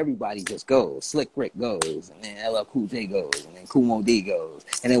where everybody just goes. Slick Rick goes, and then LL Cool J goes, and then Kumo D goes,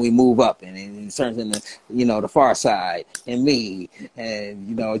 and then we move up, and then it turns into, the Far Side, and me,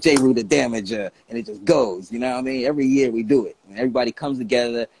 and, J. Rue the Damager, and it just goes, you know what I mean? Every year we do it, and everybody comes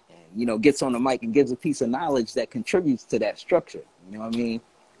together, and, gets on the mic and gives a piece of knowledge that contributes to that structure, you know what I mean?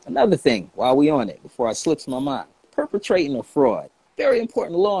 Another thing, while we on it, before I slips my mind, perpetrating a fraud, very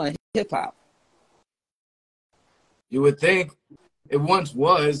important law in hip-hop. You would think it once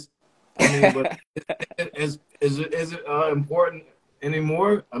was. I mean, but is it important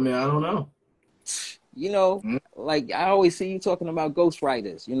anymore? I mean, I don't know. You know, Mm. like I always see you talking about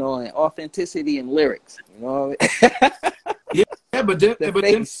ghostwriters, you know, and authenticity in lyrics. You know, Yeah, yeah, the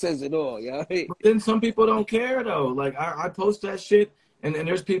face says it all. You know? but then some people don't care though. Like I post that shit, and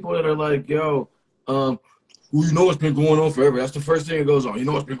there's people that are like, yo, well, you know it's been going on forever. That's the first thing that goes on. You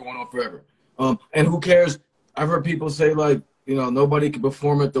know it's been going on forever. And who cares? I've heard people say like, nobody can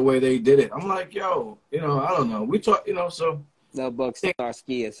perform it the way they did it. I'm like, yo, I don't know. We talk, so No Buck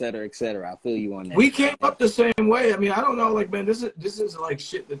Starsky, et cetera, et cetera. I feel you on that. we came up the same way. I mean, I don't know. Like, man, this is like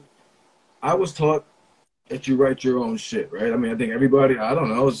shit that I was taught that you write your own shit, right? I mean, I think everybody. I don't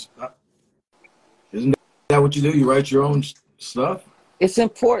know. Isn't that what you do? You write your own stuff. It's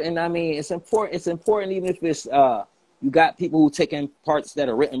important. I mean, it's important. It's important even if it's you got people who taking parts that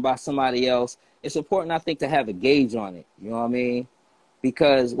are written by somebody else. It's important, I think, to have a gauge on it. You know what I mean?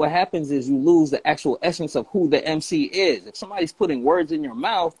 Because what happens is you lose the actual essence of who the MC is. If somebody's putting words in your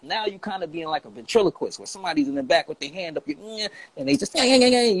mouth, now you kind of being like a ventriloquist where somebody's in the back with their hand up your, and they just,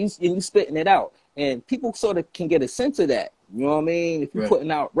 and you spitting it out. And people sort of can get a sense of that. You know what I mean? If you're putting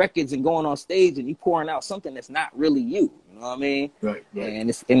out records and going on stage and you pouring out something that's not really you. You know what I mean? Right.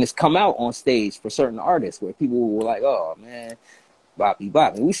 And it's come out on stage for certain artists where people were like, oh, man, boppy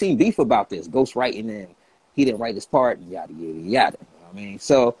bop. And we seen beef about this, ghost writing, and he didn't write his part, and yada, yada, yada. I mean,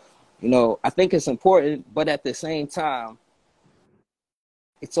 so, I think it's important, but at the same time,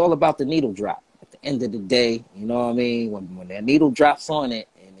 it's all about the needle drop. At the end of the day, you know what I mean? When that needle drops on it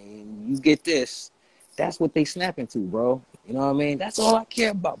and then you get this, that's what they snap into, bro. You know what I mean? That's all I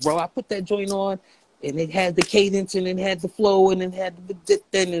care about, bro. I put that joint on and it had the cadence and it had the flow and it had the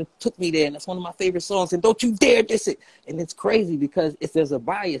and it took me there. And that's one of my favorite songs. And don't you dare diss it. And it's crazy because there's a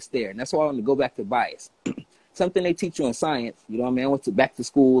bias there. And that's why I want to go back to bias. Something they teach you in science, you know what I mean? I went back to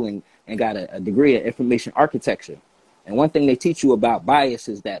school and got a degree in information architecture. And one thing they teach you about bias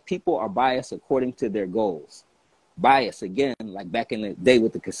is that people are biased according to their goals. Bias, again, like back in the day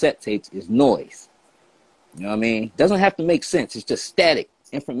with the cassette tapes, is noise. You know what I mean? Doesn't have to make sense. It's just static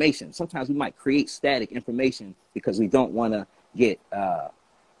information. Sometimes we might create static information because we don't want to get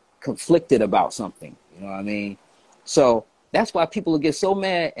conflicted about something. You know what I mean? So that's why people will get so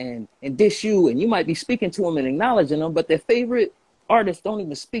mad and dish you, and you might be speaking to them and acknowledging them, but their favorite artists don't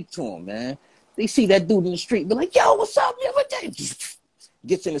even speak to them, man. They see that dude in the street, be like, yo, what's up, man? What that?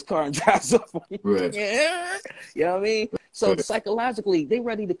 Gets in his car and drives off. Right. Yeah. You know what I mean? So psychologically, they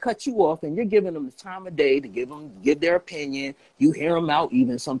ready to cut you off, and you're giving them the time of day to give their opinion. You hear them out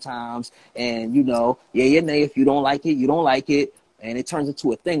even sometimes, and yeah, nay. If you don't like it, you don't like it. And it turns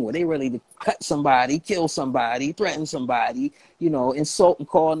into a thing where they ready to cut somebody, kill somebody, threaten somebody, insult and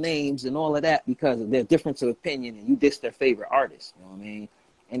call names and all of that because of their difference of opinion, and you diss their favorite artist. You know what I mean?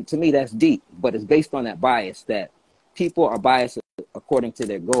 And to me, that's deep, but it's based on that bias that people are biased according to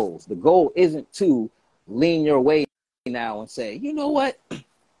their goals. The goal isn't to lean your way now and say, you know what?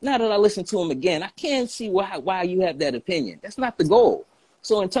 Now that I listen to him again, I can't see why you have that opinion. That's not the goal.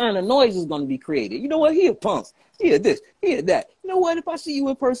 So in turn, the noise is going to be created. You know what? He a punk. He a this. He a that. You know what? If I see you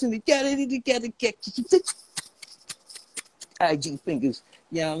in person, IG fingers.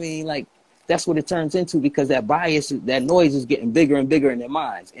 You know what I mean? Like, that's what it turns into because that bias, that noise is getting bigger and bigger in their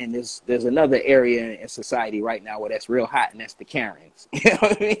minds. And there's another area in society right now where that's real hot, and that's the Karens. You know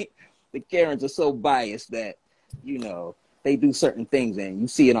what I mean? The Karens are so biased that, they do certain things and you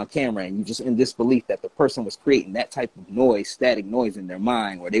see it on camera and you just in disbelief that the person was creating that type of noise, static noise in their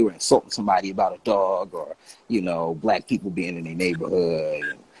mind where they were insulting somebody about a dog or, black people being in their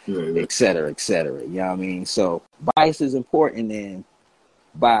neighborhood, and et cetera, et cetera. You know what I mean? So bias is important, and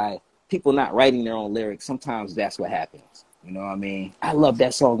by people not writing their own lyrics, sometimes that's what happens. You know what I mean? I love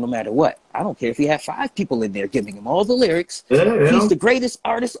that song no matter what. I don't care if you have 5 people in there giving him all the lyrics. Yeah. He's the greatest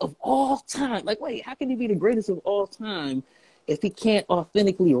artist of all time. Like, wait, how can he be the greatest of all time if he can't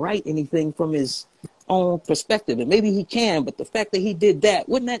authentically write anything from his own perspective? And maybe he can, but the fact that he did that,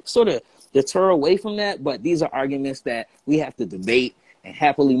 wouldn't that sort of deter away from that? But these are arguments that we have to debate and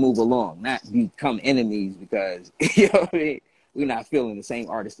happily move along, not become enemies because, you know what I mean? We're not feeling the same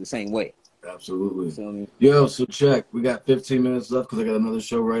artist the same way. Absolutely. So, Yo, so check. We got 15 minutes left because I got another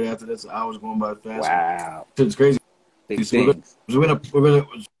show right after this. The hour's going by fast. wow. It's crazy. Big So things. we're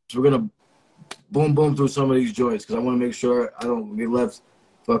gonna boom through some of these joints because I want to make sure I don't get left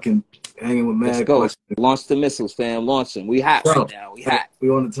fucking hanging with mad. Let's go. Questions. Launch the missiles, fam. Launch them. We hot right now. We hot. We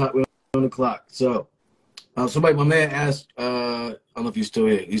on the top. We on the clock. So, my man asked. I don't know if he's still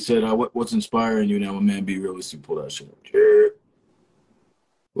here. He said, "What's inspiring you now, my man? Be realistic. Pull that shit up.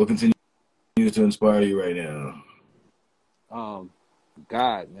 What continues to inspire you right now?"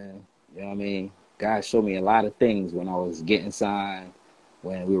 God, man. You know what I mean? God showed me a lot of things when I was getting signed,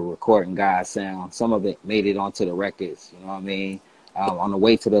 when we were recording God's sound. Some of it made it onto the records, you know what I mean? On the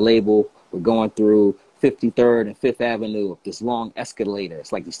way to the label, we're going through 53rd and 5th Avenue with this long escalator.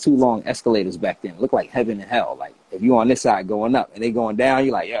 It's like these two long escalators back then. It looked like heaven and hell. Like if you on this side going up and they going down,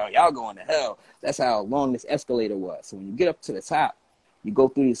 you're like, yo, y'all going to hell. That's how long this escalator was. So when you get up to the top, you go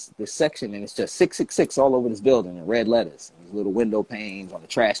through this section and it's just 666 all over this building in red letters. These little window panes on the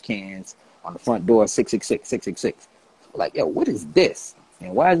trash cans, on the front door, 666, 666. Like, yo, what is this?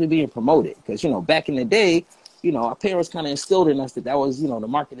 And why is it being promoted? Because, you know, back in the day, you know, our parents kind of instilled in us that was, you know, the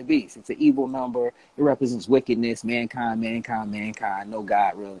mark of the beast. It's an evil number. It represents wickedness, mankind, no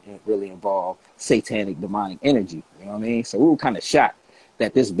God really involved, satanic, demonic energy. You know what I mean? So we were kind of shocked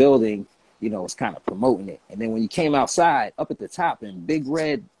that this building, you know, was kind of promoting it. And then when you came outside, up at the top in big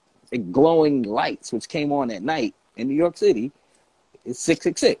red glowing lights, which came on at night in New York City, it's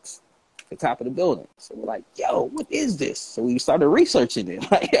 666. The top of the building. So we're like, yo, what is this? So we started researching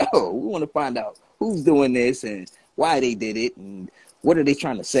it. Like, yo, we want to find out who's doing this and why they did it and what are they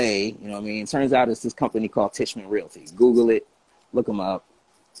trying to say. You know what I mean? It turns out it's this company called Tishman Realty. Google it, look them up.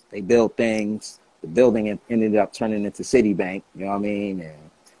 They build things. The building ended up turning into Citibank, you know what I mean? And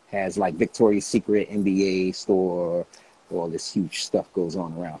has like Victoria's Secret NBA store. All this huge stuff goes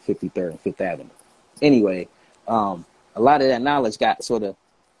on around 53rd and 5th Avenue. Anyway, a lot of that knowledge got sort of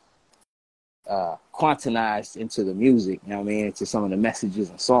quantized into the music, you know what I mean, into some of the messages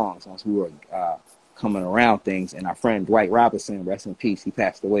and songs once we were coming around things. And our friend Dwight Robinson, rest in peace, he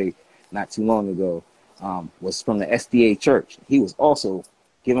passed away not too long ago, was from the SDA church. He was also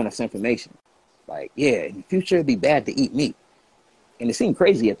giving us information. Like, yeah, in the future it'd be bad to eat meat. And it seemed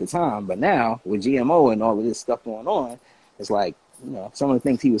crazy at the time, but now with GMO and all of this stuff going on, it's like, you know, some of the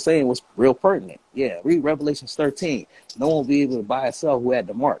things he was saying was real pertinent. Yeah, read Revelation 13. No one will be able to buy or sell who had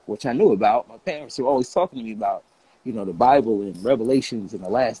the mark, which I knew about. My parents were always talking to me about, you know, the Bible and Revelations in the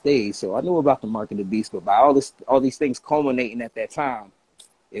last days. So I knew about the mark of the beast, but by all these things culminating at that time,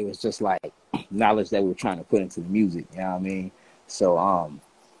 it was just like knowledge that we were trying to put into the music. You know what I mean? So,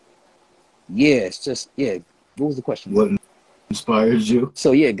 yeah, it's just, yeah. What was the question? What inspires you?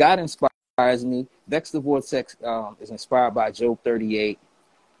 So, yeah, God inspires me. Vex the Vortex is inspired by Job 38,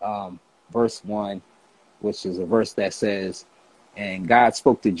 verse 1, which is a verse that says, and God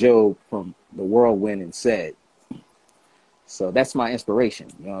spoke to Job from the whirlwind and said. So that's my inspiration,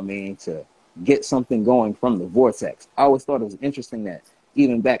 you know what I mean, to get something going from the vortex. I always thought it was interesting that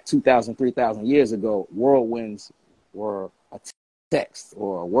even back 2,000, 3,000 years ago, whirlwinds were a text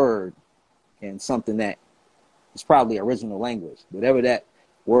or a word in something that is probably original language. Whatever that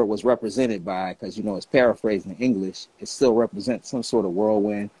word was represented by, because, you know, it's paraphrased in English, it still represents some sort of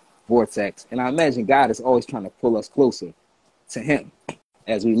whirlwind, vortex. And I imagine God is always trying to pull us closer to him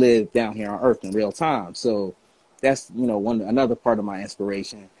as we live down here on earth in real time. So that's, you know, another part of my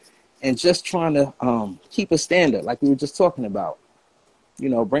inspiration. And just trying to keep a standard, like we were just talking about, you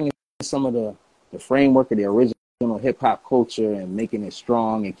know, bringing some of the framework of the original hip hop culture and making it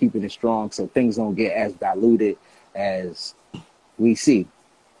strong and keeping it strong so things don't get as diluted as we see.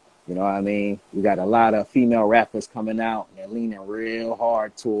 You know what I mean? We got a lot of female rappers coming out and they're leaning real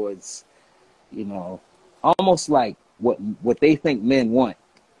hard towards, you know, almost like what they think men want.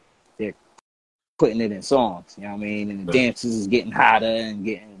 They're putting it in songs, you know what I mean? And the dances is getting hotter and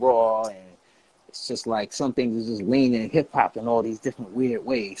getting raw, and it's just like some things is just leaning hip hop in all these different weird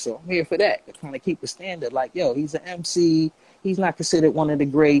ways. So I'm here for that, to kind of keep the standard. Like, yo, he's an MC. He's not considered one of the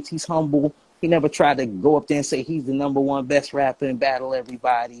greats. He's humble. He never tried to go up there and say he's the #1 best rapper and battle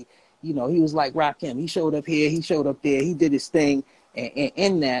everybody. You know, he was like Rakim. He showed up here. He showed up there. He did his thing. And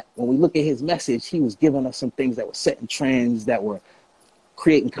in that, when we look at his message, he was giving us some things that were setting trends, that were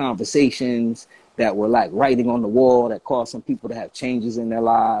creating conversations, that were like writing on the wall, that caused some people to have changes in their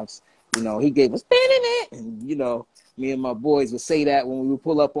lives. You know, he gave us, and, you know, me and my boys would say that when we would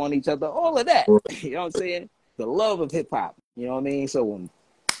pull up on each other, all of that. You know what I'm saying? The love of hip hop. You know what I mean? So when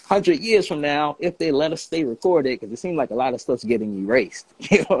 100 years from now, if they let us stay recorded, because it seems like a lot of stuff's getting erased.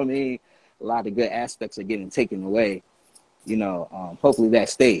 You know what I mean? A lot of good aspects are getting taken away. You know, hopefully that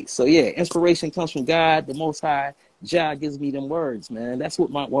stays. So yeah, inspiration comes from God, the Most High. Jah gives me them words, man. That's what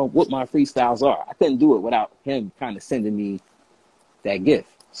my freestyles are. I couldn't do it without him kind of sending me that gift.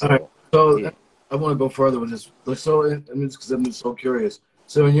 So, All right. So yeah. I want to go further with this. So, I mean, because I'm so curious.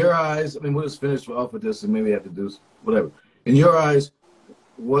 So, in your eyes, I mean, we'll just finish off with this, and maybe have to do whatever. In your eyes,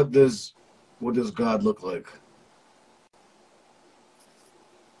 what does God look like?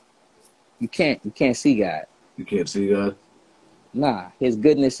 You can't see God. You can't see God. Nah, his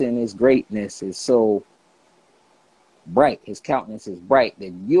goodness and his greatness is so bright, his countenance is bright,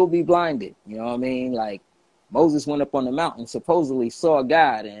 then you'll be blinded. You know what I mean? Like Moses went up on the mountain, supposedly saw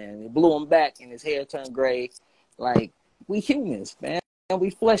God, and it blew him back, and his hair turned gray. Like, we humans, man. And we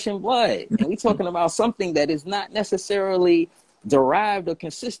flesh and blood. And we talking about something that is not necessarily derived or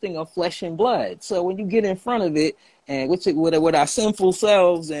consisting of flesh and blood. So when you get in front of it, and with our sinful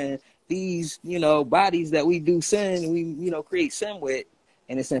selves and these, you know, bodies that we do sin, we, you know, create sin with,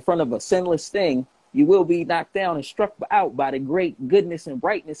 and it's in front of a sinless thing, you will be knocked down and struck out by the great goodness and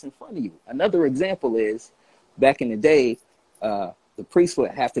brightness in front of you. Another example is, back in the day, the priest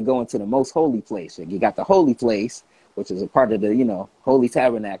would have to go into the most holy place. You got the holy place, which is a part of the, you know, holy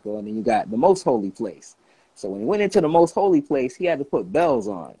tabernacle, and then you got the most holy place. So when he went into the most holy place, he had to put bells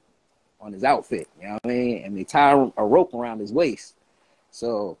on his outfit, you know what I mean? And they tie a rope around his waist.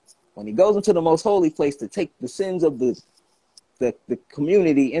 So when he goes into the most holy place to take the sins of the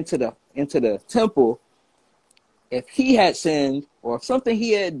community into the temple, if he had sinned or if something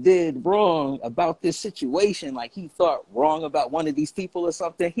he had did wrong about this situation, like he thought wrong about one of these people or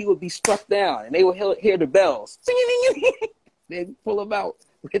something, he would be struck down, and they would hear the bells. They'd pull him out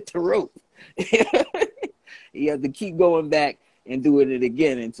with the rope. He had to keep going back and doing it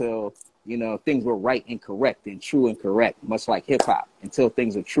again until, you know, things were right and correct and true and correct, much like hip hop. Until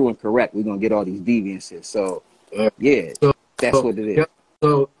things are true and correct, we're gonna get all these deviances. So yeah, that's what it is. Yeah,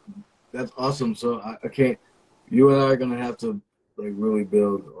 so that's awesome. So I can't. You and I are gonna have to like really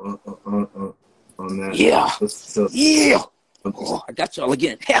build on that. Yeah. So, Yeah. Oh, I got y'all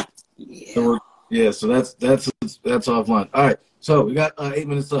again. Yeah. So yeah. So that's offline. All right. So we got 8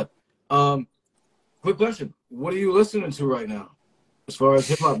 minutes left. Quick question: what are you listening to right now, as far as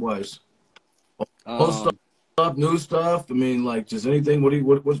hip hop wise? Old stuff, new stuff. I mean, like just anything. What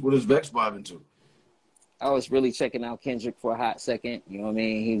is Vex vibing to? I was really checking out Kendrick for a hot second. You know what I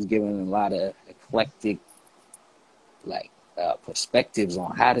mean? He was giving a lot of eclectic, like, perspectives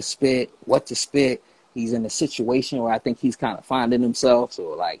on how to spit, what to spit. He's in a situation where I think he's kind of finding himself. So,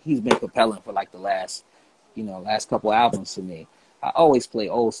 like, he's been compelling for, like, the last couple albums to me. I always play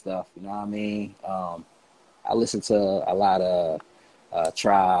old stuff, you know what I mean? I listen to a lot of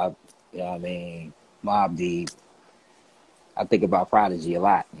Tribe, you know what I mean? Mobb Deep. I think about Prodigy a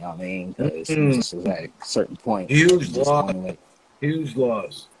lot, you know what I mean? Because he just was at a certain point. Huge loss. Huge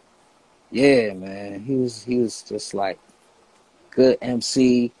loss. Yeah, man. He was just like good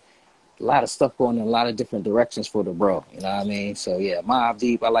MC. A lot of stuff going in a lot of different directions for the bro. You know what I mean? So yeah, Mobb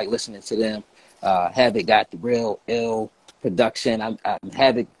Deep, I like listening to them. Havoc got the real ill production.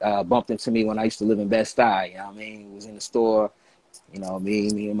 Havoc bumped into me when I used to live in Bed-Stuy. You know what I mean? He was in the store. You know, me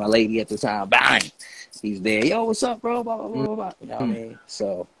and my lady at the time, bang! He's there. Yo, what's up, bro? Blah, blah, blah, blah. You know what I mean?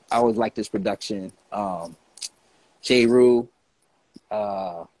 So I always like this production. J. Rue,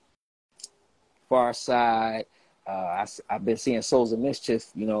 Far Side. I've been seeing Souls of Mischief,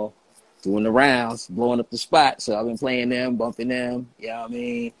 you know, doing the rounds, blowing up the spot. So I've been playing them, bumping them. You know what I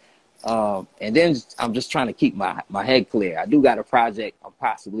mean? And then I'm just trying to keep my head clear. I do got a project I'm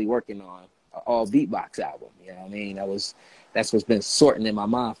possibly working on, an all beatbox album. You know what I mean? That's what's been sorting in my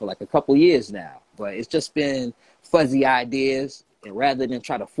mind for like a couple years now. But it's just been fuzzy ideas. And rather than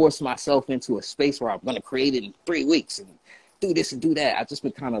try to force myself into a space where I'm going to create it in 3 weeks and do this and do that, I've just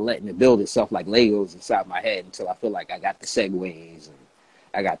been kind of letting it build itself like Legos inside my head until I feel like I got the segues and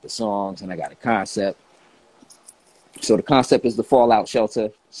I got the songs and I got a concept. So the concept is the fallout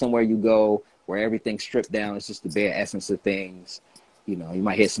shelter, somewhere you go where everything's stripped down. It's just the bare essence of things. You know, you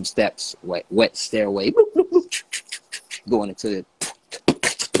might hear some steps, wet stairway, bloop, bloop, bloop, going into it.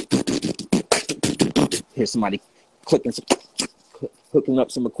 Hear somebody hooking up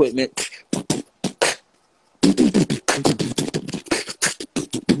some equipment.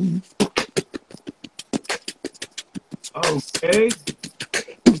 Okay.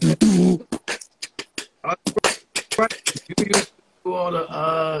 You used to do all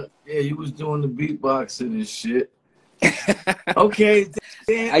the you was doing the beatboxing and shit. Okay.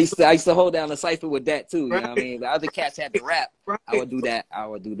 Damn. I used to hold down the cipher with that too. You know what I mean? The other cats had to rap. Right. I would do that. I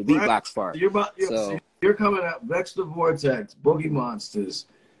would do the beatbox part. You're coming out. Vex the Vortex, Boogie Monsters.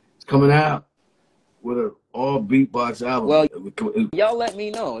 It's coming out with an all beatbox album. Well, y'all let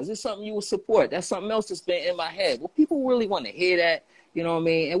me know. Is this something you would support? That's something else that's been in my head. Well, people really want to hear that. You know what I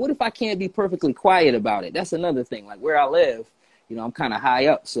mean? And what if I can't be perfectly quiet about it? That's another thing. Like where I live, you know, I'm kind of high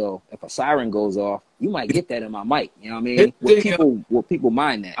up. So if a siren goes off, you might get that in my mic. You know what I mean? Will people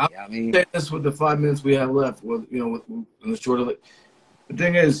mind that? You know what I mean? Say this with the 5 minutes we have left. With, you know, with the short of it. The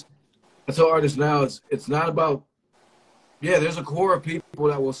thing is, I tell artists now, it's not about. Yeah, there's a core of people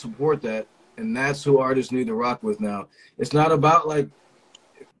that will support that, and that's who artists need to rock with now. It's not about like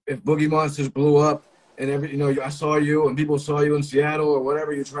if Boogie Monsters blew up and I saw you and people saw you in Seattle or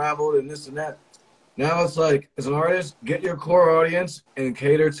whatever, you traveled and this and that. Now it's like, as an artist, get your core audience and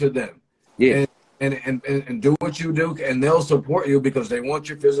cater to them. Yeah. And do what you do, and they'll support you because they want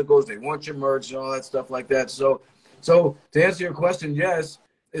your physicals, they want your merch and all that stuff like that. So to answer your question, yes,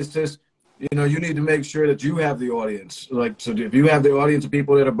 it's just, you need to make sure that you have the audience. Like, so if you have the audience of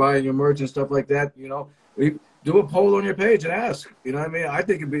people that are buying your merch and stuff like that, we do a poll on your page and ask. You know what I mean? I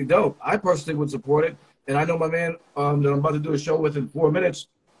think it'd be dope. I personally would support it. And I know my man that I'm about to do a show with in 4 minutes,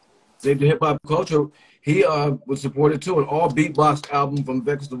 Save the Hip Hop Culture, he would support it too. An all beatbox album from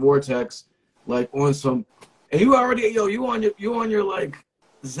Vex the Vortex, like on some, and you already, you on your like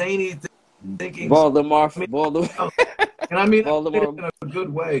zany thinking. Voldemort. And I mean, Voldemort. in a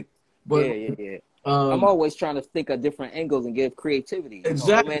good way. But Yeah. I'm always trying to think of different angles and give creativity.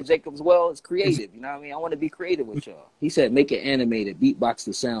 Exactly. Man, Jacob's well is creative. You know what I mean? I want to be creative with y'all. He said, make it animated, beatbox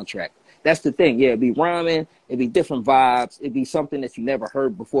the soundtrack. That's the thing. Yeah, it'd be rhyming. It'd be different vibes. It'd be something that you never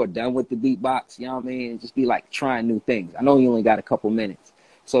heard before done with the beatbox. You know what I mean? It'd just be like trying new things. I know you only got a couple minutes.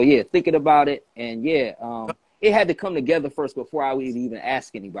 So, yeah, thinking about it. And, yeah, it had to come together first before I would even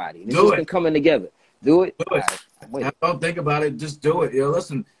ask anybody. It's just been coming together. Do it. Do it. Right, don't think about it. Just do it.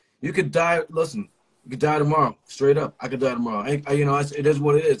 Listen, you could die. Listen, you could die tomorrow. Straight up, I could die tomorrow. It is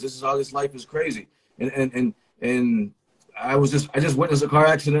what it is. This is how this life is crazy. And I just witnessed a car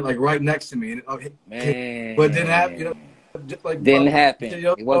accident like right next to me. Man. But it didn't happen. Didn't happen.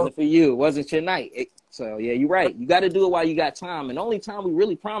 It wasn't for you. It wasn't your night. So, yeah, you're right. You got to do it while you got time. And the only time we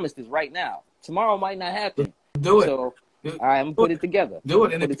really promised is right now. Tomorrow might not happen. Do it. So, all right, I'm going to put it together. Do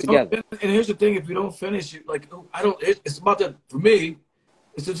it. And here's the thing. If you don't finish, it's about that. For me,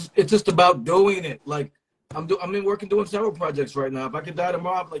 it's just about doing it. Like, I'm doing several projects right now. If I could die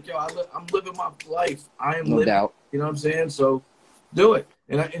tomorrow, I'm like, I'm living my life. I am living. Doubt. You know what I'm saying? So do it.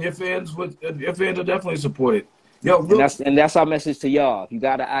 And your fans will definitely support it. And that's our message to y'all. If you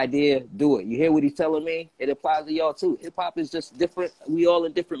got an idea, do it. You hear what he's telling me? It applies to y'all too. Hip hop is just different. We all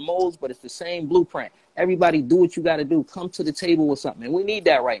in different molds, but it's the same blueprint. Everybody do what you got to do. Come to the table with something. And we need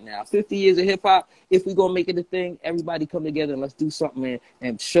that right now. 50 years of hip hop. If we gonna make it a thing, everybody come together and let's do something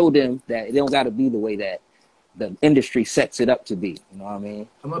and show them that it don't got to be the way that the industry sets it up to be. You know what I mean?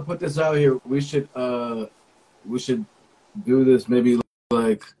 I'm gonna put this out here. We should do this maybe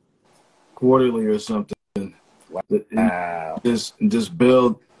like quarterly or something. Wow. Just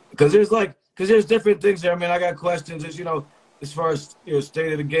build, because there's different things there. I mean, I got questions as far as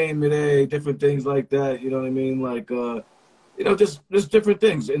state of the game today, different things like that. You know what I mean? Like just different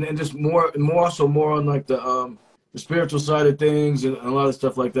things, and just more on like the spiritual side of things and a lot of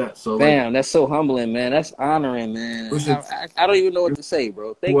stuff like that. So that's so humbling, man. That's honoring, man. I don't even know what to say,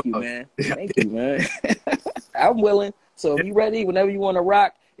 bro. Thank you, man. Thank you, man. I'm willing. So if you ready, whenever you want to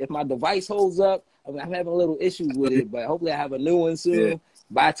rock, if my device holds up, I'm having a little issues with it, but hopefully I have a new one soon. Yeah.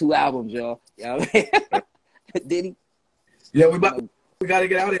 Buy 2 albums, y'all. You know what I mean? Did he? Yeah, we got to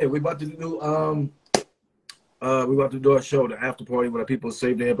get out of here. We about to do a show, the after party with our people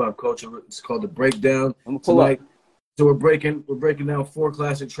Save the Hip Hop Culture. It's called The Breakdown. I'm gonna pull up. So we're breaking down 4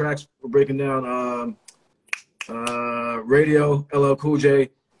 classic tracks. We're breaking down Radio, LL Cool J,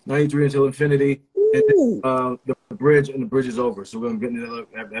 93 Until Infinity, and the bridge, and the bridge is over. So we're gonna get into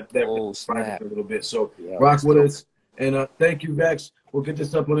that a little bit. So rock with us, and thank you, Vex. We'll get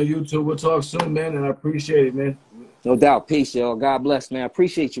this up on the YouTube. We'll talk soon, man, and I appreciate it, man. No doubt. Peace, y'all. God bless, man. I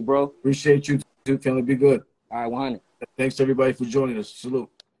appreciate you, bro. Appreciate you too, Kelly. Be good. All right, 100. Thanks to everybody for joining us. Salute.